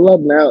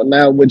man. up.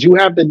 Now, would you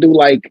have to do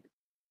like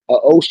a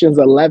Ocean's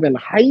 11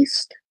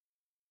 heist,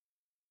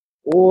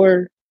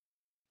 or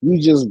you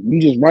just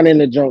run in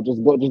the junk,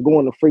 just go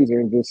in the freezer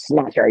and just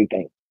snatch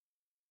everything?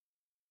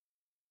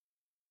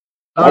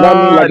 Like I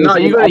mean, like No,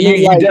 it's I you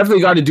mean, you like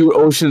definitely got to do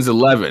Ocean's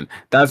 11.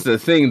 That's the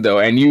thing, though.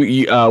 And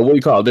what do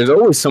you call it? There's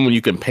always someone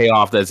you can pay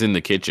off that's in the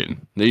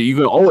kitchen. You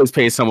can always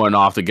pay someone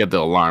off to get the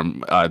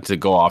alarm to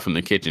go off in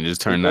the kitchen.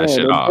 Just turn that bro,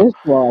 shit the off.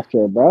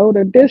 dishwasher, bro,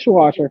 the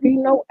dishwasher. He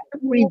know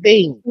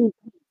everything.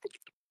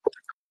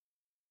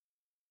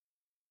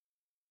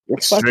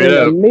 The Straight fucking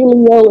up,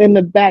 Emilio in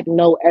the back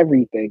know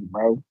everything,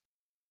 bro.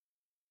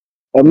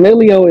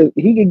 Emilio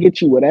he can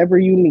get you whatever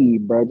you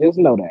need, bro. Just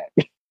know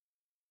that.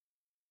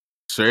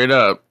 straight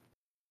up.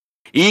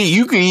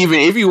 You can even,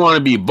 if you want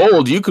to be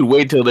bold, you could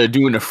wait till they're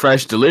doing a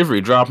fresh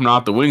delivery, dropping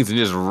off the wings, and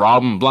just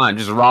rob them blind.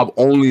 Just rob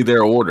only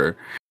their order.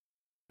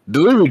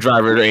 Delivery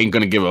driver ain't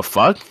gonna give a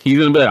fuck. He's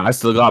gonna be like, I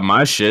still got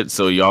my shit,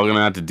 so y'all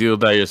gonna have to deal with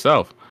that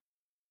yourself.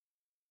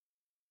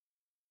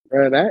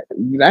 Bro,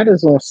 that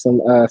is on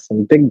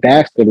some big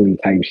dastardly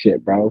type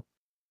shit, bro.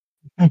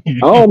 I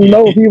don't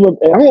know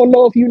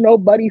if you know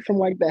Buddy from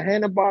like the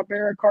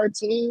Hanna-Barbera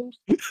cartoons,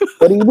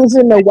 but he was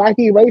in the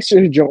Wacky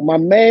Racers joint. My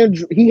man,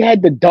 he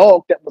had the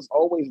dog that was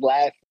always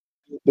laughing,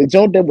 the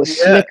joint that was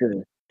Yeah,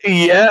 snickering.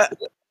 yeah.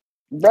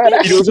 Bro,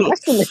 You know,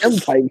 that's some him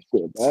type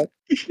shit, bro.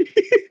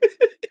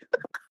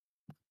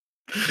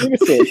 Nigga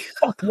said,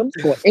 "Fuck, I'm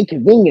just gonna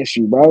inconvenience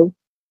you, bro."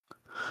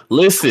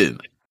 listen,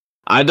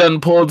 I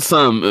done pulled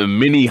some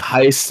mini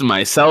heists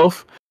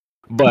myself,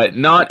 but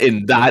not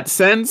in that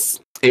sense.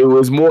 It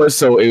was more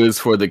so it was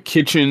for the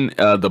kitchen,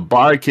 the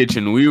bar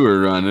kitchen we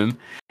were running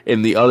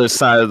in the other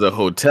side of the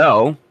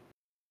hotel,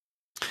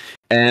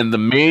 and the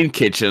main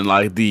kitchen,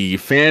 like the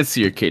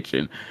fancier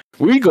kitchen.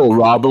 We go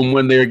rob them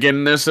when they're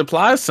getting their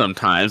supplies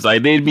sometimes.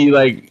 Like they'd be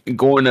like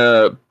going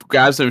to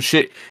grab some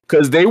shit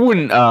because they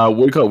wouldn't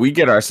we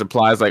get our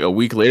supplies like a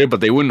week later,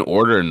 but they wouldn't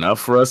order enough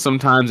for us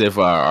sometimes if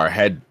our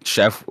head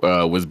chef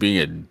was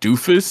being a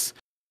doofus.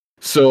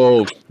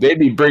 So they'd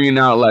be bringing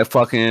out like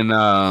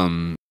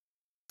fucking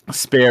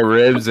spare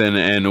ribs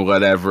and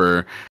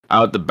whatever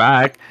out the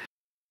back.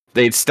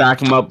 They'd stack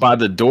them up by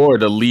the door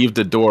to leave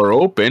the door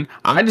open.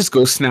 I just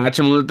go snatch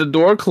them and let the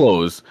door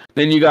close.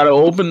 Then you got to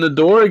open the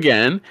door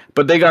again,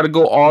 but they got to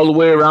go all the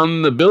way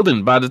around the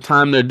building. By the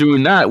time they're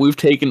doing that, we've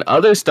taken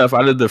other stuff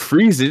out of the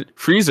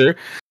freezer.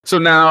 So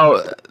now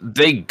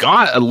they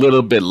got a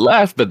little bit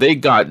left, but they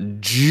got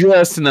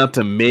just enough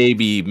to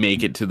maybe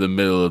make it to the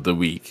middle of the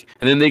week.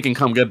 And then they can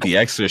come get the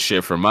extra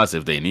shit from us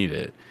if they need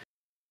it.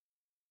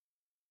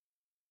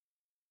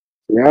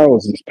 Yeah, I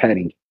was just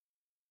petty.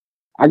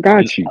 I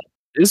got you.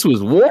 This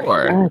was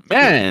war,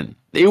 man.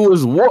 It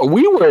was war.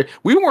 We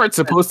weren't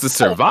supposed to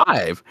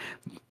survive.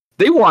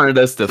 They wanted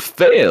us to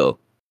fail.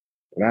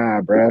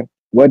 Nah, bro.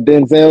 What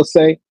Denzel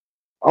say?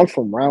 I'm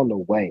from round the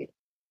way.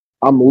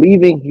 I'm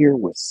leaving here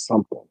with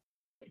something.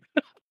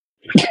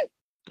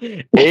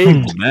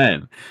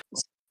 Amen.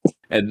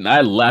 And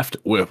I left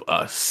with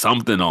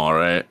something, all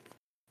right.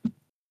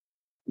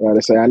 Right, I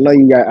say, I know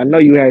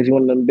you had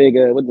one of them big,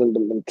 what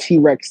them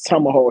T-Rex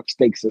tomahawk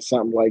steaks or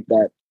something like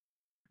that.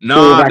 So it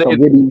was Nah, like a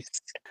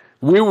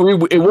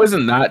really it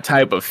wasn't that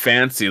type of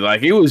fancy.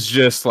 Like it was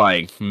just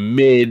like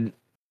mid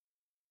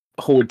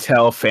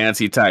hotel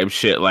fancy type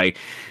shit. Like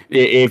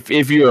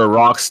if you're a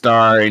rock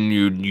star and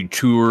you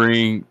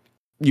touring,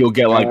 you'll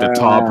get like the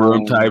top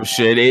room type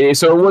shit.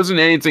 So it wasn't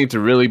anything to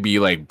really be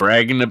like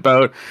bragging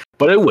about,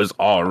 but it was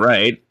all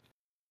right.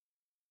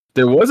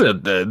 There was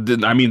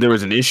I mean, there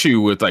was an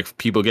issue with like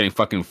people getting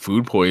fucking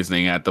food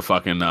poisoning at the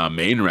fucking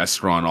main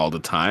restaurant all the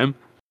time.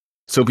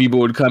 So people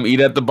would come eat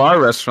at the bar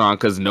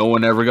restaurant because no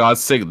one ever got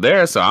sick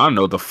there. So I don't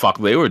know what the fuck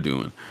they were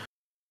doing.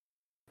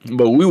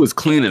 But we was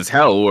clean as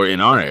hell or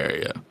in our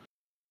area.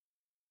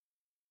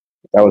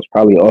 that was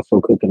probably also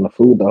cooking the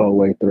food the whole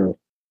way through.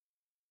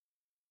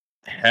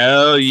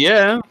 Hell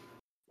yeah.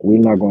 We're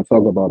not gonna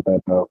talk about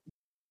that though.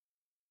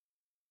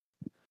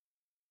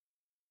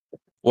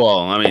 Well,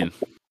 I mean,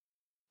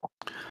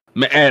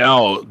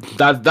 and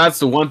that's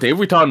the one thing. If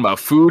we're talking about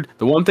food,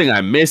 the one thing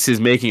I miss is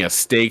making a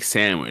steak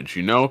sandwich.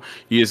 You know,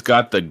 you just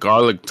got the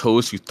garlic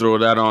toast. You throw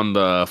that on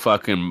the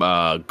fucking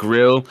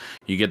grill.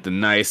 You get the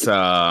nice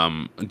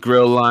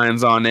grill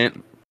lines on it.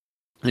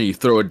 And you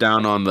throw it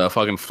down on the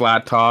fucking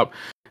flat top.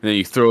 And then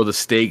you throw the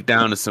steak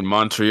down to some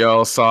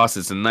Montreal sauce.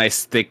 It's a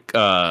nice thick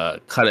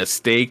cut of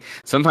steak.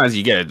 Sometimes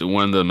you get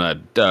one of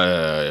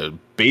them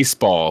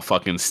baseball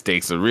fucking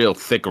steaks, a real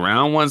thick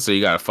round one. So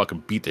you gotta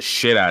fucking beat the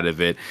shit out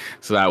of it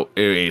so that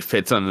it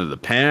fits under the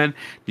pan.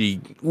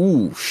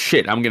 Ooh,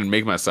 shit! I'm gonna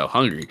make myself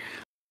hungry.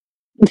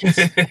 But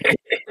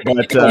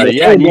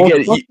yeah,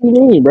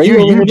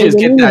 you just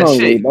get that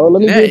shit. Bro. Let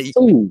me get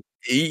food.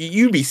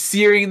 You'd be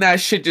searing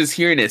that shit, just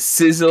hearing it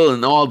sizzle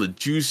and all the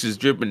juices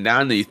dripping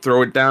down. Then you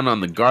throw it down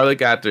on the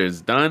garlic after it's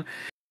done,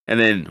 and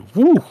then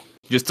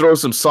just throw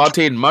some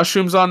sautéed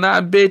mushrooms on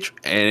that bitch,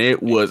 and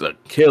it was a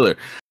killer.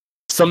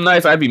 Some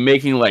nights I'd be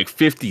making like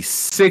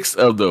 56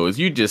 of those.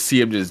 You just see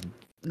them just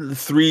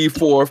 3,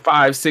 4,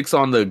 5, 6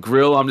 on the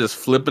grill. I'm just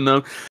flipping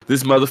them.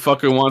 This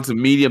motherfucker wants a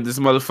medium. This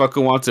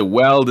motherfucker wants it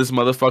well. This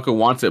motherfucker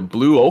wants it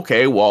blue.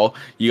 Okay, well,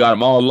 you got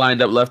them all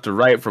lined up left to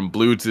right from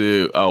blue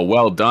to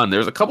well done.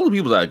 There's a couple of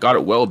people that got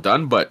it well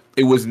done, but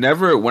it was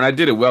never, when I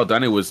did it well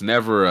done, it was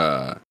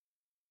never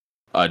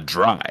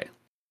dry.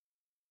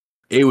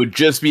 It would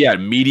just be at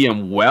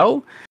medium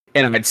well,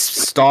 and I'd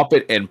stop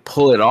it and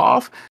pull it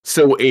off,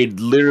 so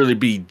it'd literally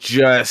be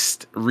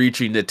just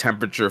reaching the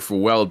temperature for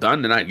well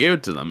done, and I'd give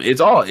it to them. It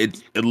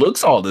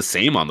looks all the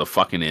same on the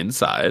fucking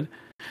inside.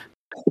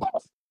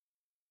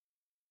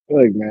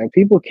 Look, man,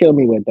 people kill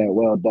me with that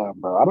well done,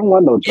 bro. I don't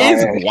want no dry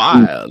ass. It's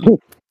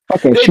wild.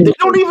 They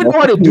don't even know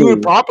how to do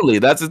it properly.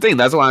 That's the thing.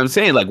 That's why I'm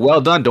saying, like,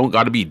 well done don't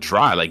got to be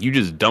dry. Like, you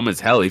just dumb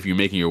as hell if you're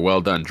making your well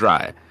done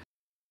dry.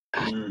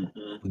 Mm-hmm.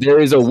 There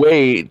is a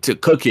way to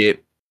cook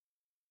it,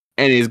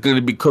 and it's going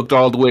to be cooked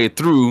all the way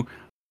through,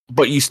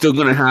 but you're still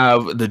going to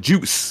have the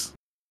juice.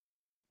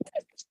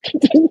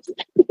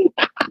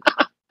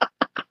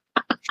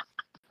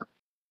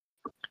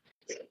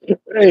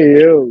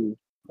 Hey yo.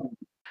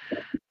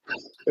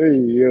 Hey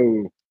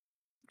yo.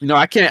 You know,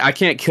 I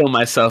can't kill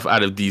myself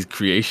out of these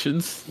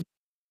creations.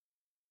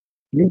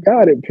 You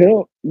got it,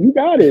 pimp. You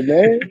got it,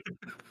 man.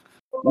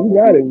 You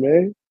got it,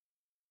 man.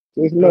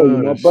 Just know you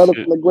my brother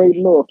from the Great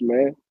North,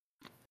 man.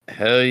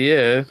 Hell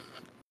yeah.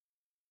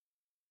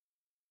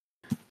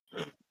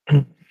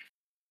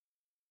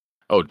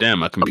 Oh damn,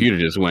 my computer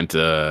just went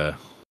my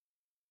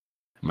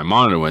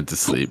monitor went to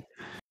sleep.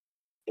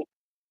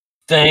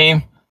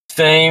 Same.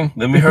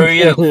 Let me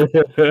hurry up. Let me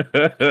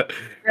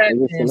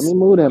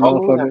move that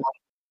motherfucker.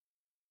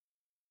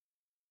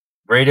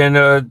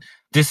 Brayden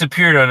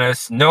disappeared on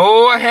us.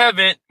 No, I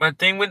haven't. My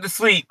thing went to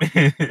sleep.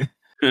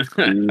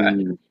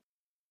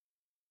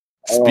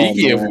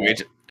 Speaking of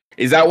which,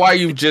 is that why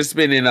you've just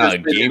been in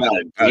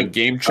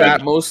game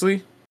chat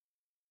mostly?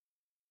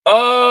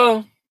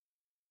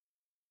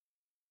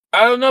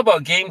 I don't know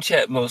about game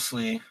chat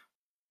mostly.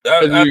 You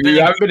haven't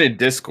been in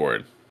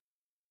Discord.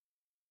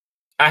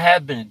 I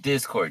have been in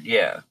Discord,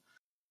 yeah.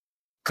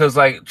 Cause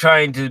like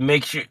trying to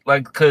make sure,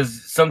 like,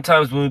 cause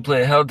sometimes when we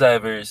play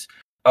HellDivers,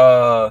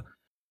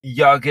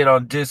 y'all get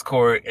on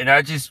Discord, and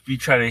I just be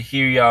trying to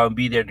hear y'all and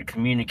be there to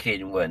communicate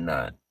and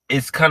whatnot.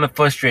 It's kind of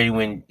frustrating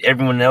when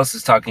everyone else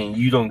is talking,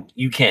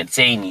 you can't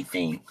say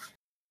anything.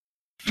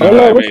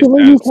 Hello, what you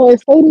mean you can't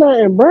say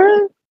nothing,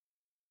 bro?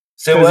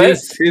 So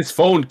his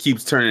phone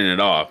keeps turning it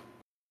off.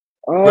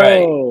 Oh,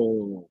 right.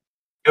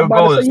 I'm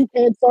about to say you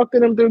can't talk to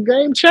them through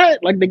game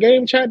chat. Like the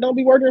game chat don't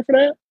be working for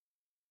that.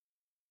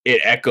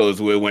 It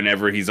echoes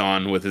whenever he's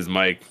on with his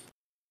mic.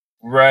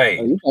 Right.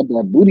 Oh, you got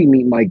that booty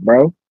meat mic,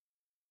 bro.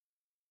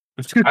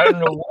 I don't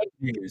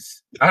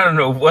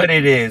know what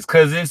it is.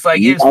 Cause it's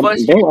like it's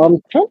frustrating. Bro,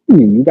 I'm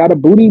telling you got a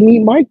booty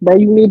meat mic, bro.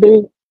 You need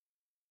to.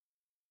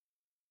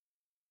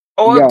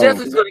 Oh, I'm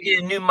definitely gonna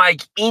get a new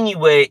mic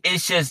anyway.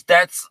 It's just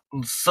that's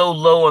so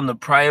low on the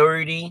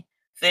priority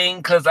thing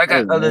because I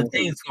got other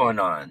things going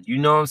on. You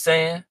know what I'm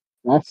saying?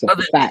 That's a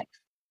fact.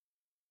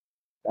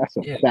 That's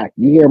a fact.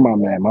 You hear my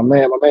man? My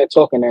man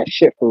talking that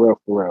shit for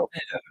real.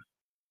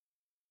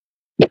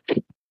 Yeah.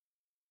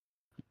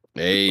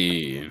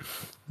 Hey.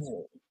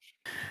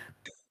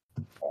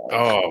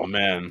 Oh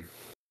man,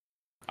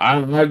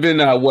 I've been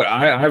what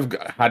I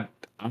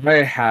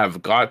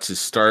have got to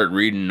start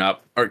reading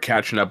up or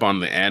catching up on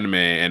the anime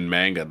and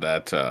manga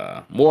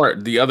that more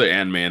the other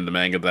anime and the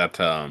manga that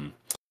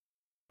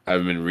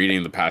I've been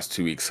reading the past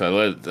 2 weeks. So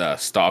I let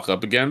stock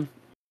up again,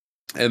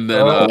 and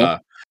then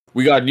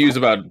we got news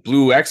about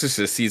Blue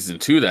Exorcist season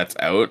 2 that's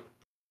out.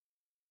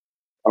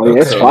 Oh,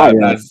 yeah, it's So fire.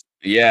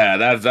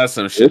 that's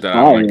some shit It's that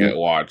I want to fire. get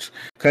watched.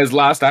 Because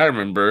last I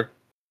remember,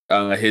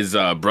 his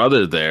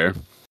brother there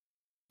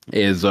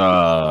is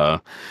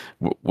what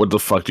the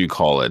fuck do you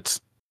call it?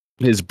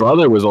 His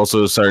brother was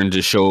also starting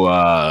to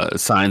show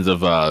signs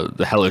of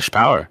the hellish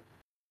power,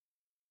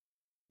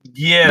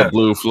 Yeah, the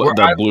blue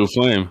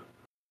flame.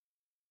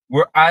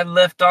 where I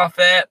left off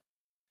at,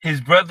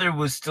 his brother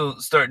was still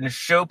starting to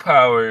show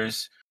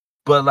powers,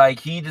 but like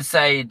he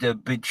decided to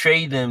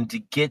betray them to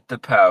get the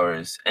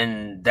powers,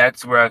 and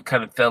that's where I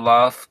kind of fell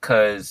off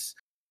because,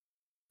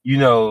 you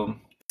know,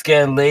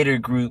 scan later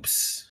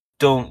groups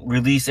don't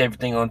release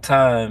everything on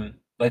time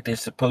like they're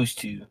supposed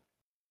to.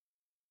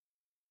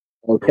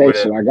 Okay,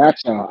 so I got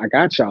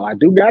y'all. I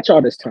do got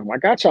y'all this time. I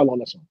got y'all on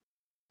this one.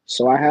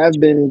 So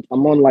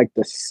I'm on like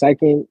the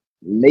second,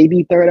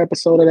 maybe third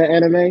episode of the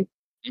anime.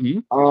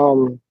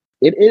 Mm-hmm.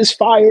 It is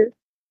fire.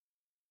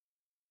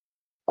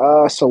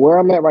 So where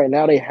I'm at right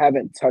now, they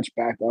haven't touched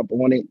back up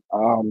on it.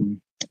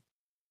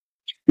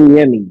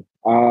 Yemi,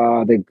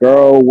 the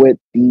girl with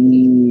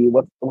the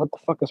what the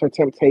fuck is her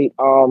template?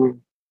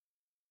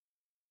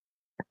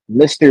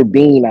 Mr.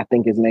 Bean, I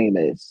think his name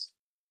is.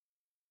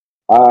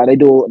 They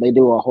do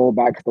a whole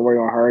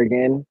backstory on her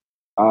again.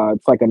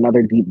 It's like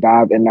another deep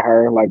dive into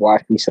her, like why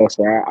she's so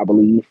sad, I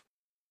believe.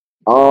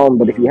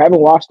 But if you haven't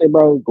watched it,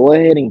 bro, go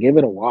ahead and give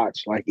it a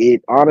watch. Like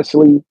it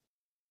honestly,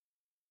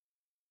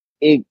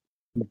 it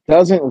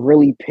doesn't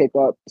really pick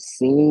up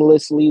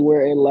seamlessly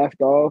where it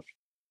left off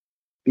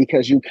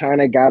because you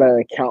kind of gotta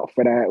account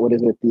for that. What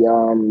is it?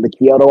 The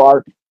Kyoto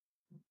arc,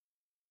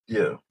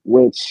 Yeah.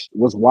 which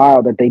was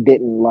wild that they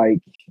didn't like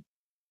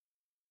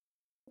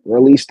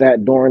release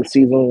that during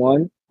season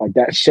one. Like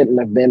that shouldn't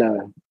have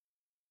been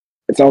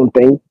its own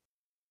thing.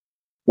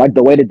 Like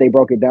the way that they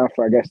broke it down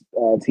for, I guess,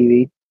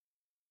 TV.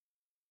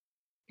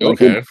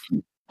 Like Okay.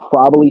 it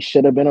probably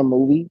should have been a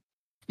movie.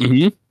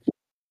 Mm-hmm.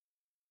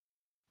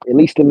 At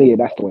least to me,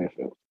 that's the way it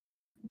feels.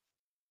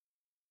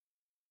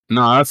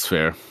 No, that's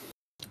fair.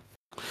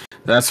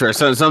 That's fair.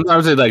 So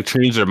sometimes they like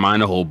change their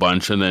mind a whole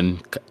bunch and then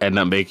end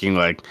up making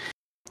like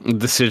a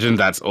decision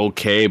that's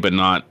okay, but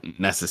not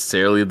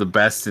necessarily the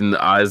best in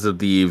the eyes of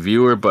the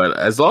viewer. But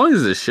as long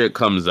as the shit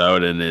comes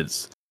out and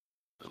it's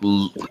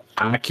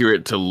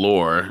accurate to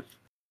lore,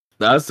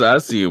 that's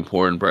the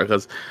important part.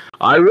 Because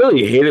I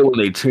really hate it when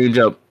they change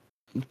up.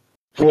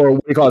 Or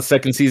what we call it,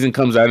 second season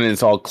comes out and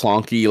it's all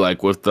clunky,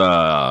 like with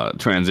the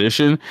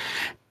transition,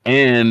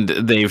 and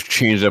they've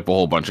changed up a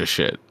whole bunch of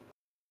shit.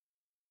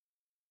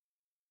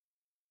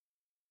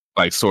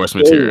 Like source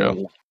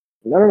material.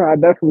 No. I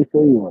definitely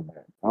feel you on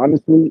that.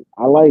 Honestly,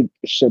 I like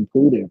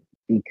Shippuden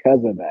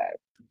because of that.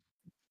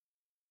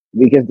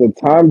 Because the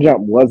time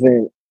jump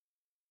wasn't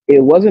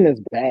as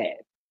bad.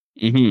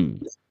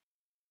 Mm-hmm.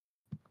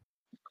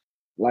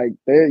 Like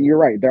you're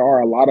right. There are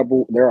a lot of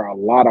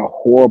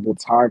horrible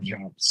time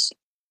jumps,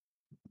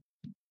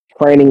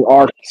 training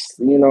arcs.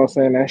 You know what I'm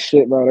saying? That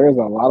shit, bro. There's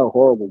a lot of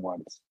horrible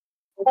ones,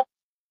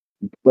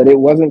 but it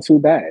wasn't too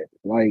bad.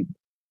 Like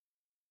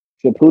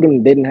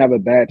Shippuden didn't have a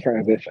bad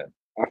transition.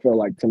 I feel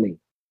like to me.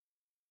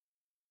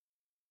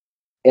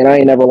 And I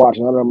ain't never watched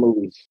none of the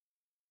movies.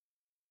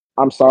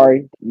 I'm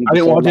sorry. I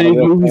didn't watch any of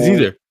the movies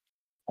either.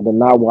 I did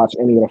not watch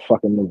any of the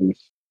fucking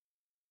movies.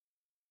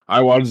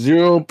 I watched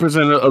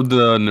 0% of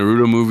the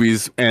Naruto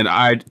movies, and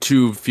I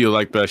too feel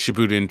like the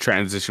Shippuden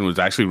transition was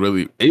actually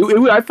really.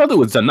 I felt it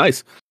was done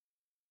nice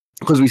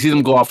because we see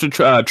them go off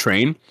to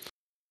train,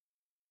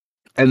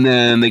 and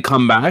then they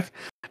come back,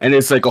 and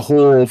it's like a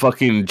whole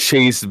fucking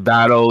chase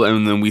battle,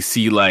 and then we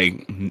see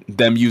like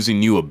them using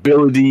new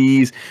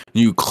abilities,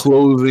 new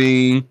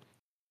clothing.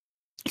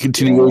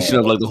 Continuation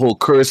of like the whole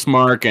curse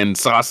mark and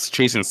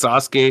chasing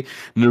Sasuke.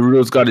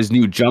 Naruto's got his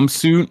new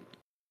jumpsuit.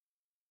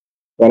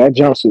 Well, that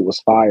jumpsuit was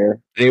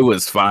fire. It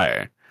was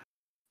fire.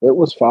 It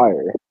was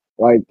fire.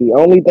 Like the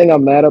only thing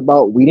I'm mad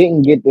about, we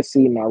didn't get to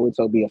see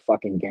Naruto be a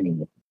fucking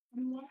genin.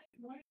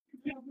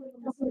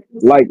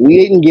 Like we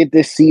didn't get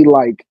to see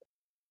like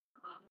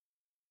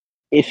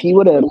if he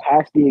would have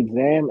passed the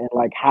exam and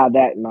like how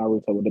that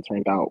Naruto would have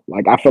turned out.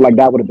 Like I feel like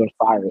that would have been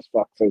fire as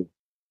fuck too.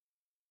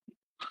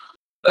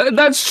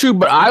 That's true,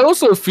 but I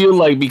also feel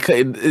like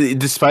because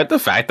despite the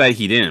fact that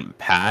he didn't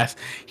pass,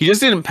 he just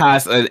didn't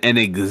pass an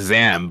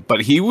exam, but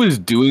he was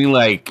doing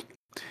like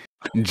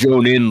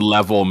Jonin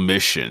level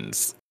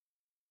missions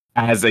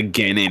as a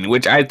genin,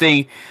 which I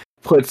think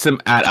puts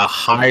him at a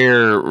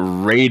higher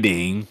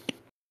rating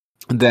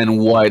than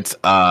what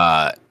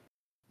the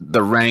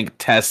rank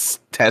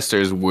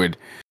testers would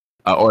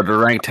or the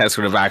rank test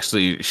would have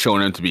actually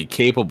shown him to be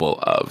capable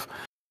of.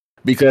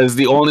 Because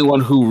the only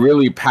one who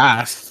really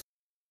passed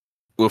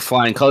with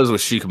flying colors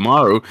was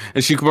Shikamaru,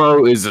 and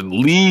Shikamaru is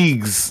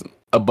leagues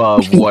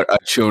above what a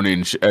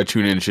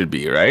chunin should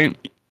be, right?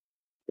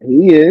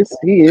 He is.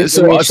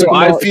 So I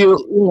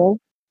feel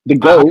the I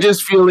GOAT.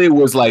 just feel it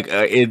was like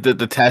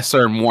the tests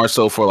are more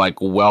so for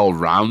like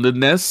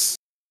well-roundedness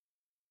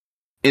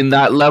in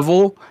that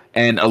level,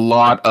 and a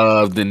lot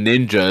of the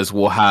ninjas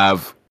will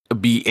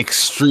be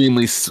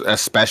extremely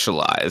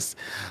specialized,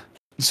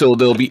 so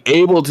they'll be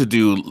able to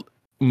do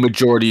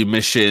majority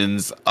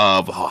missions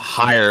of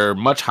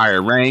much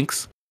higher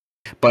ranks,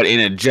 but in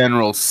a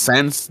general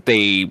sense,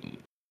 they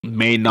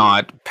may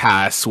not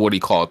pass what do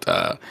you call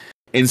it,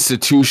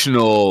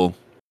 institutional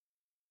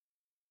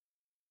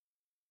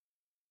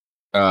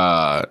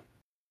what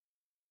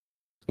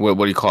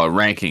do you call it,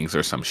 rankings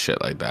or some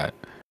shit like that.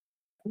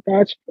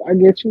 Gotcha. I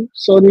get you.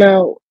 So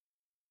now,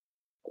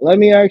 let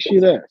me ask you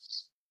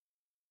this: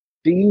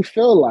 do you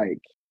feel like?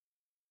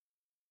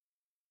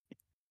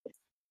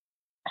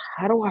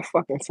 How do I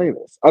fucking say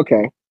this?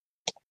 Okay.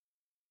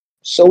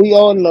 So we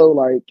all know,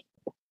 like,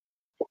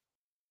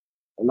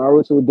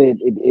 Naruto did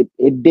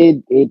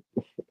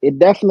it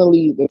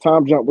definitely, the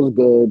time jump was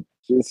good.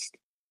 Just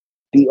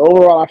the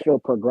overall, I feel,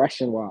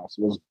 progression wise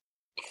was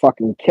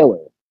fucking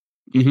killer.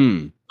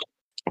 Mm-hmm.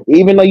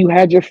 Even though you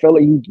had your filler,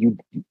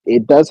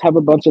 it does have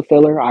a bunch of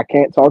filler. I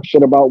can't talk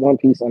shit about One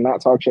Piece and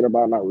not talk shit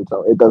about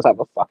Naruto. It does have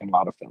a fucking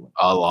lot of filler.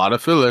 A lot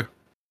of filler.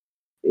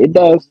 It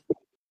does.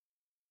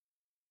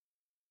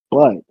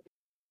 But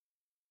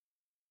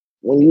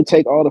when you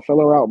take all the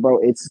filler out, bro,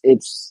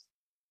 it's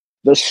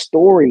the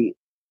story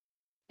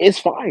is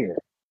fire.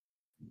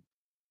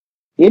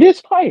 It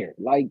is fire.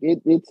 Like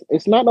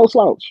it's not no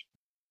slouch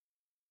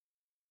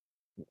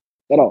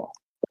at all.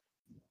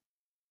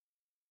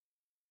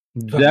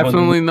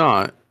 Definitely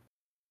not.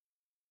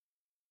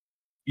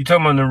 You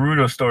talking about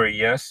Naruto story,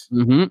 yes?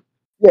 Mm-hmm.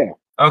 Yeah.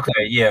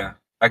 Okay, yeah,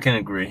 I can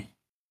agree.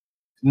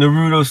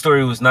 Naruto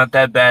story was not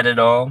that bad at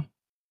all.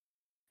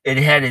 It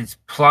had its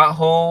plot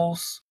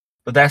holes,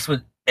 but that's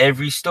with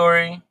every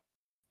story,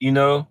 you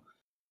know?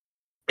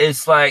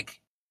 It's like,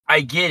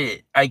 I get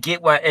it. I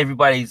get why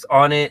everybody's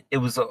on it. It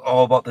was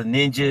all about the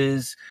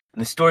ninjas,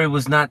 and the story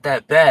was not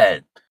that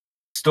bad.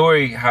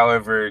 Story,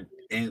 however,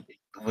 it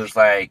was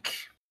like,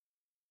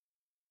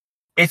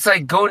 it's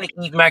like going to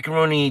eat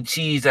macaroni and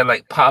cheese at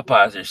like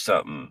Popeyes or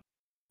something.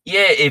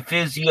 Yeah, it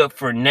fills you up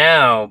for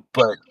now,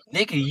 but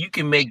nigga, you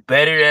can make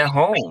better at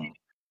home.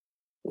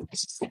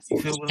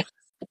 You feel what?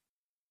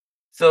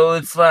 So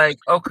it's like,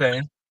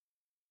 okay,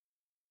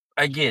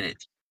 I get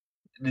it.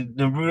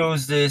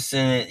 Naruto's this,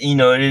 and you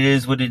know, it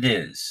is what it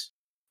is.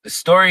 The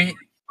story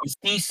is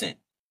decent,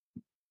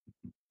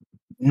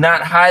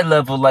 not high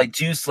level like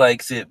Juice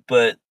likes it,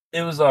 but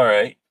it was all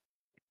right.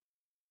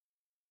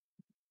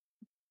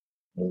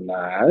 Nah,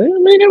 I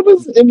mean it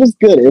was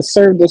good. It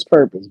served its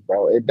purpose,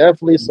 bro. It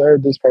definitely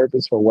served its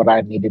purpose for what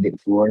I needed it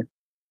for.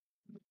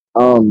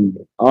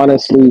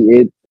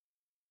 Honestly,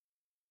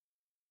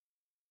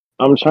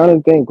 I'm trying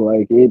to think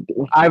like it.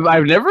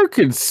 I've never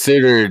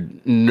considered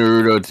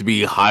Naruto to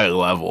be high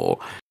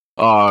level.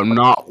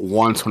 Not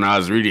once when I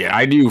was reading it.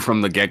 I knew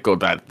from the get go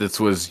that this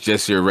was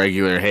just your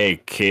regular,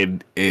 hey,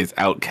 kid is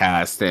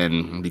outcast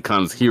and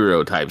becomes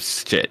hero type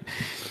shit.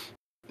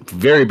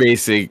 Very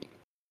basic.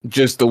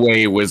 Just the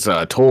way it was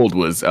told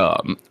was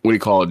what do you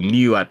call it,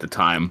 new at the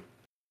time.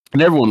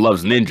 And everyone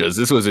loves ninjas.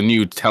 This was a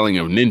new telling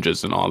of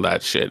ninjas and all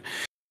that shit.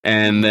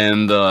 And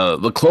then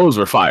the clothes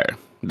were fire.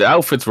 The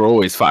outfits were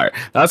always fire.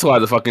 That's why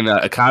the fucking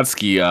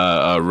Akatsuki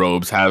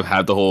robes have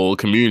had the whole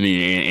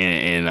community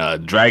in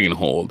Dragon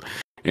Hold,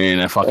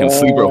 in a fucking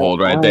sleeper hold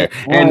right there.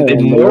 And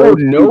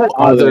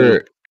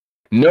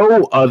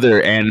no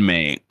other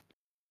anime,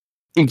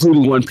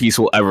 including One Piece,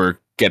 will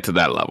ever get to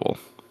that level.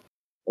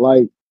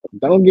 Like,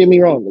 don't get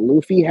me wrong.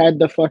 Luffy had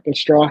the fucking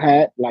straw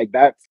hat. Like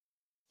that's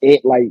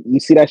it. Like you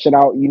see that shit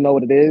out, you know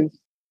what it is.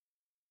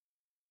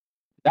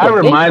 That But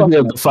reminds me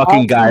of the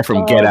fucking guy Akatsuki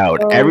from Get style,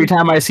 Out. bro. Every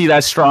time I see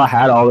that straw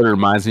hat, all it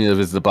reminds me of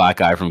is the black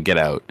guy from Get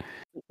Out.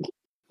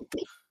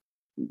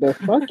 The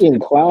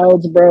fucking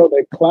clouds, bro.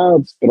 The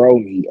clouds throw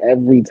me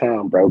every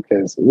time, bro.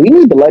 Because we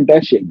need to let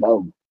that shit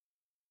go.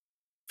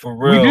 For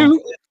real. We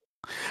do.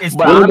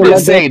 But I'm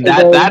just saying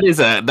that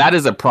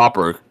is a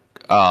proper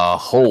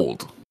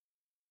hold.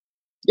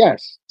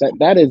 Yes,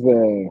 that is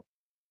a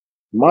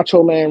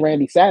Macho Man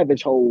Randy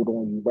Savage hold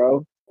on you,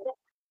 bro.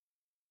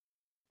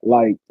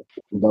 Like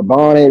the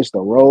bonnets,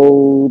 the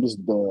robes,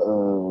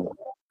 the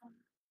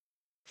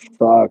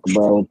fuck,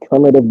 bro.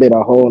 Primitive did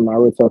a whole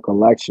Naruto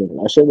collection.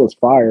 That shit was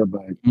fire,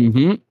 but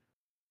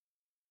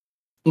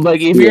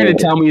like if you're to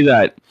tell me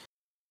that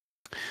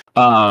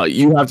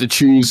you have to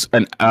choose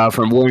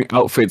from wearing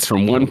outfits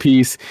from One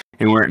Piece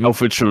and wearing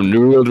outfits from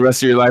Naruto the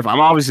rest of your life, I'm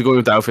obviously going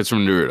with the outfits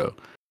from Naruto.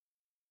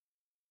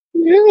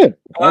 Yeah,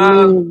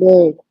 I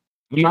mean,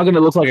 I'm not gonna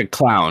look like a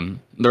clown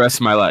the rest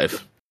of my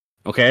life.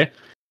 Okay,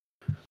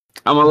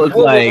 I'm gonna look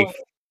like.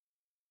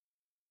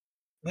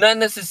 Not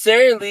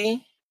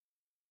necessarily.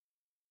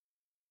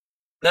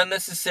 Not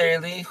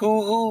necessarily.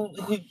 Who?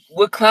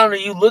 What clown are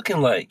you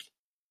looking like?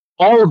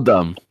 All of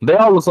them. They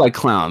all look like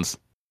clowns.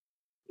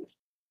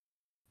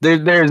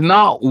 There's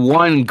not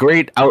one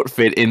great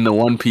outfit in the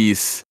One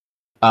Piece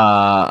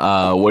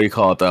what do you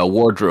call it? The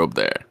wardrobe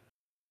there.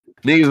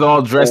 Niggas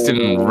all dressed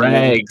in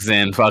rags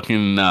and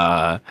fucking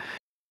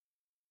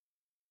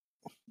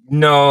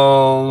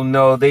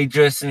No, they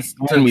dress in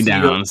tuxedos.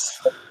 hand-me-downs.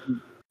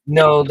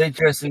 No, they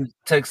dress in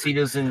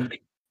tuxedos and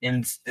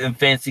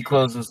fancy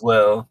clothes as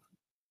well.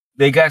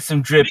 They got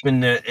some drip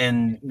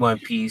in One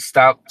Piece.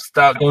 Stop!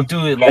 Don't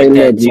do it like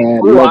that.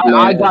 Ooh,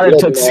 I got a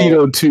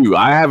tuxedo too.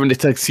 I have a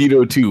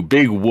tuxedo too.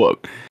 Big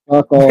whoop.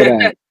 Fuck all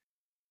that.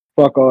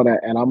 Fuck all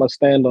that. And I'm gonna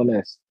stand on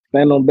this.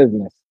 Stand on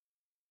business.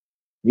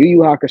 Yu Yu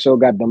Hakusho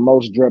got the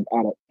most drip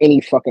out of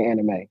any fucking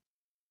anime.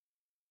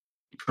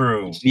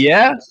 True.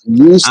 Yeah.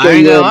 You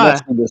say your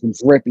muscle was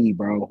drippy,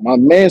 bro. My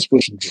man's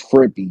was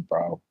drippy,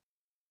 bro.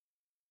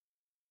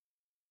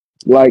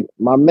 Like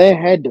my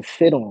man had the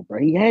fit on, bro.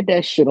 He had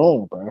that shit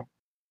on, bro.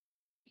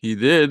 He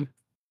did.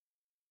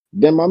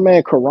 Then my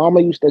man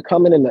Karama used to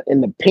come in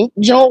the pink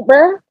joint,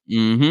 bro.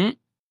 Mm-hmm.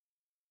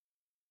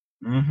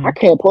 I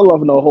can't pull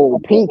off no whole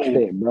pink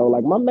fit, bro.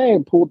 Like my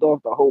man pulled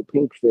off the whole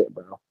pink fit,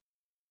 bro.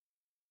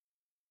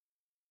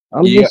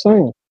 I'm just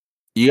saying.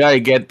 You gotta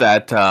get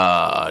that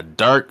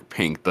dark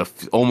pink, the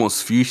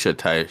almost fuchsia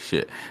type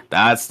shit.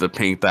 That's the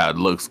pink that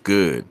looks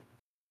good.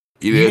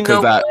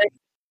 Because that.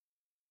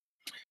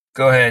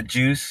 Go ahead,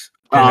 Juice.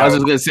 I was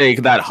just gonna say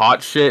that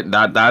hot shit.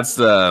 That's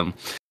the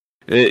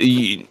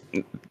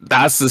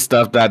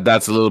stuff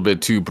that's a little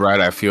bit too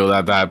bright. I feel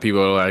that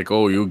people are like,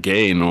 oh, you're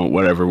gay or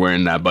whatever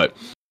wearing that. But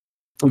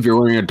if you're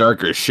wearing a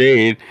darker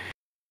shade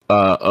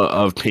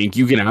of pink,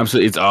 you can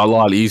absolutely. It's a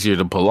lot easier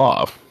to pull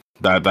off.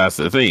 That's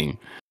the thing.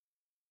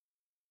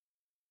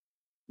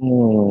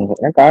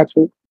 I got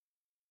you.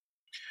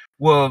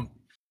 Well,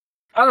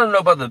 I don't know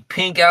about the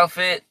pink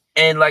outfit,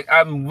 and like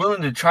I'm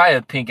willing to try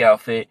a pink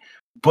outfit,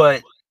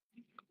 but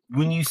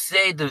when you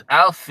say the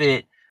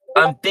outfit,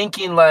 I'm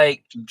thinking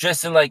like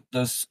dressing like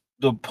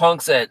the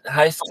punks at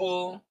high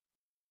school.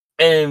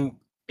 And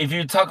if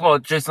you're talking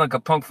about dressing like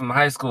a punk from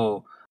high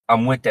school,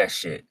 I'm with that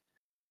shit.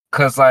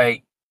 Cause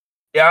like,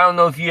 I don't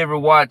know if you ever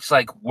watched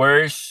like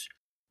Worse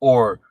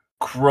or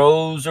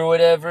Crows or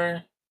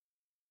whatever.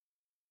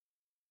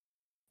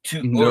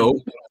 No.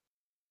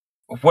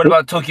 What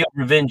about Tokyo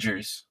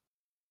Revengers?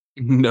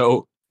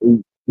 No.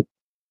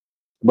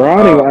 Bro, I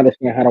don't even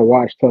understand how to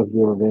watch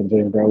Tokyo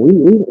Revengers, bro.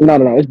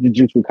 No, it's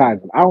Jujutsu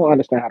Kaisen. I don't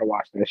understand how to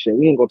watch that shit.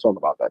 We ain't gonna talk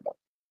about that though.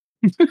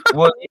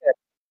 Well, yeah.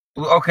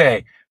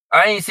 Okay.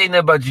 I ain't saying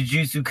nothing about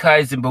Jujutsu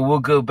Kaisen, but we'll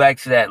go back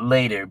to that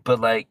later. But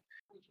like,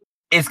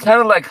 it's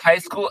kind of like high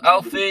school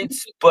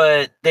outfits,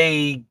 but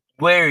they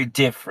wear it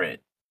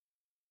different.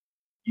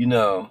 You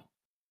know,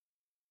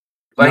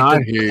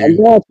 like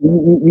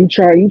you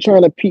trying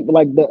to peep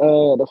like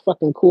the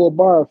fucking cool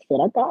bar fit.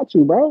 I got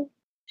you, bro.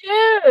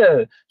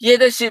 Yeah,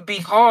 that shit be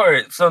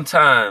hard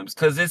sometimes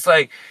because it's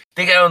like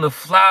they got on the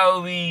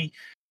flowery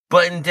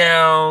button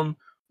down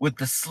with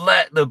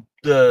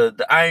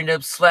the ironed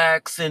up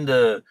slacks and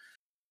the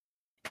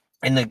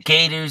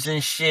gators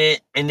and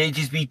shit, and they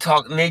just be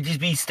talking, they just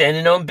be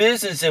standing on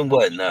business and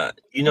whatnot.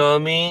 You know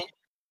what I mean?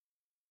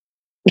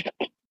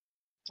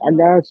 I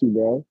got you,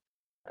 bro.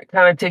 It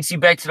kind of takes you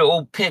back to the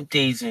old pimp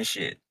days and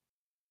shit.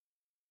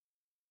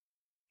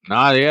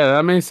 Nah, yeah,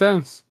 that makes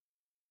sense.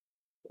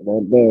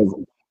 That does.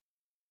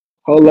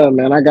 Hold up,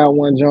 man. I got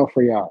one joke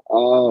for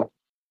y'all.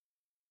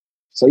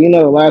 So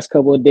the last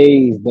couple of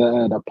days,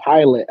 the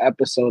pilot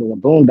episode of the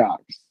Boondocks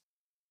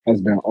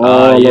has been all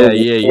over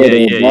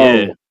Twitter,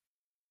 bro.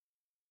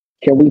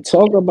 Can we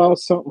talk about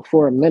something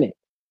for a minute?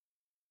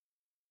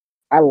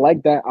 I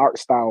like that art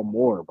style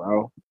more,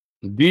 bro.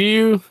 Do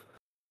you?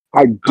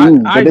 I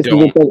do. I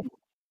don't.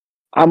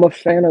 I'm a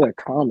fan of the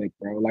comic,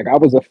 bro. Like I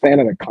was a fan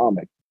of the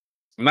comic.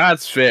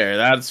 That's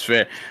fair.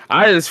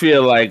 I just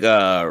feel like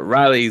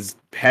Riley's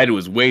head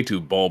was way too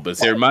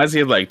bulbous. It reminds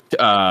me of like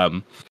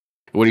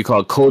what do you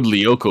call it? Code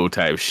Lyoko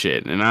type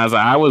shit. And I was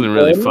like, I wasn't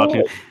really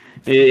fucking.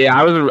 Yeah,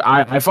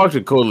 I fucked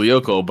with Code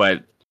Lyoko,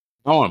 but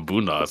I don't want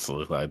Boondocks to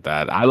look like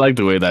that. I like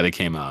the way that it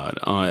came out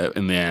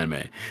in the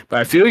anime. But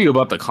I feel you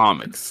about the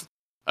comics.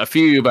 I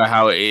feel you about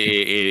how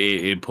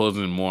it pulls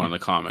in more on the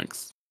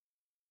comics.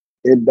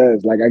 It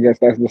does. Like I guess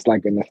that's just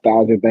like a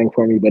nostalgia thing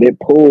for me. But it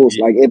pulls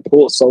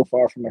so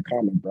far from the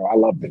comic, bro. I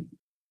loved it.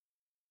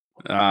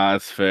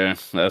 That's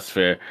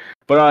fair.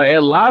 But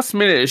at last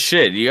minute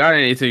shit, you got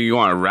anything you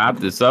want to wrap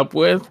this up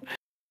with?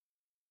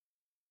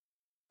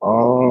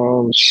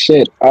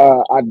 Shit.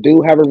 I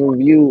do have a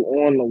review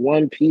on the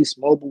One Piece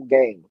mobile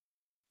game.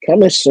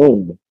 Coming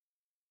soon.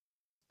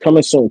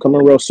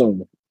 Coming real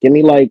soon. Give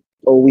me like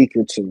a week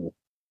or two.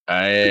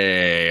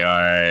 Hey,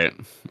 all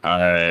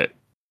right.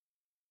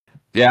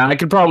 Yeah, I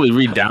could probably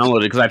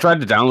re-download it because I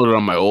tried to download it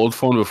on my old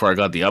phone before I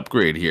got the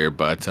upgrade here,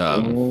 but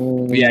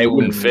yeah, it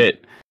wouldn't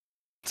fit.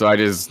 So I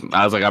was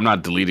like, I'm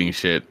not deleting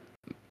shit.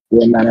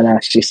 Yeah, no.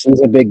 She's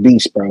a big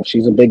beast, bro.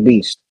 She's a big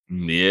beast.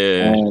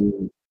 Yeah.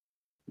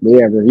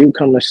 Yeah, review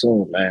coming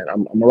soon, man.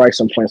 I'm gonna write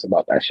some points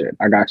about that shit.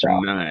 I got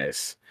y'all.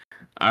 Nice.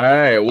 All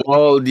right.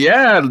 Well,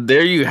 yeah,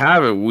 there you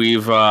have it.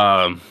 We've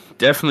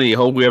definitely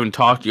hope we haven't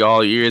talked you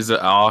all years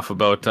off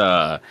about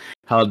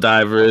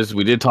HellDivers.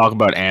 We did talk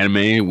about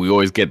anime. We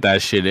always get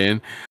that shit in.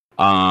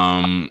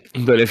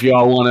 But if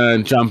y'all want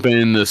to jump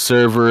in the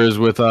servers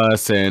with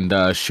us and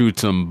shoot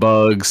some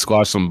bugs,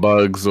 squash some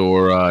bugs,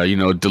 or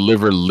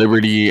deliver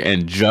liberty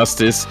and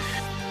justice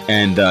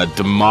and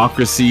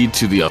democracy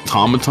to the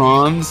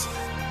automatons,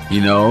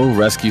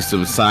 rescue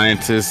some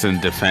scientists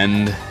and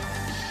defend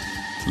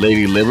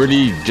Lady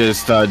Liberty,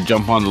 just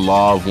jump on the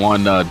Law of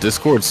One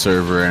Discord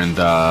server and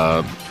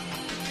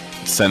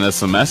send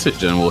us a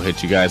message and we'll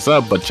hit you guys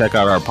up. But check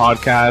out our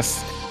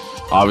podcast,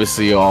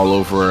 obviously all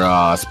over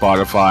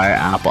Spotify,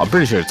 Apple. I'm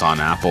pretty sure it's on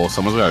Apple.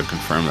 Someone's got to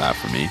confirm that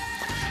for me.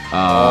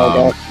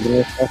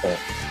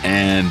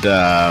 And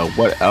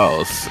what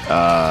else?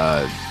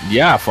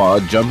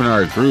 Jump in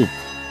our group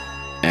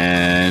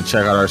and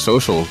check out our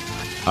social.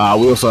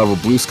 We also have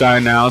a Blue Sky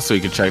now, so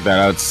you can check that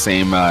out.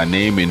 Same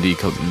name, Indie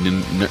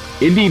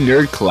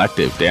Nerd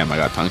Collective. Damn, I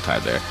got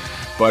tongue-tied there.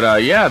 But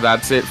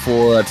that's it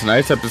for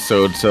tonight's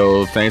episode.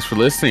 So thanks for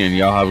listening, and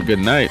y'all have a good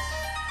night.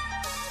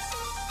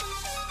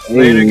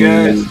 Later,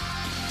 guys.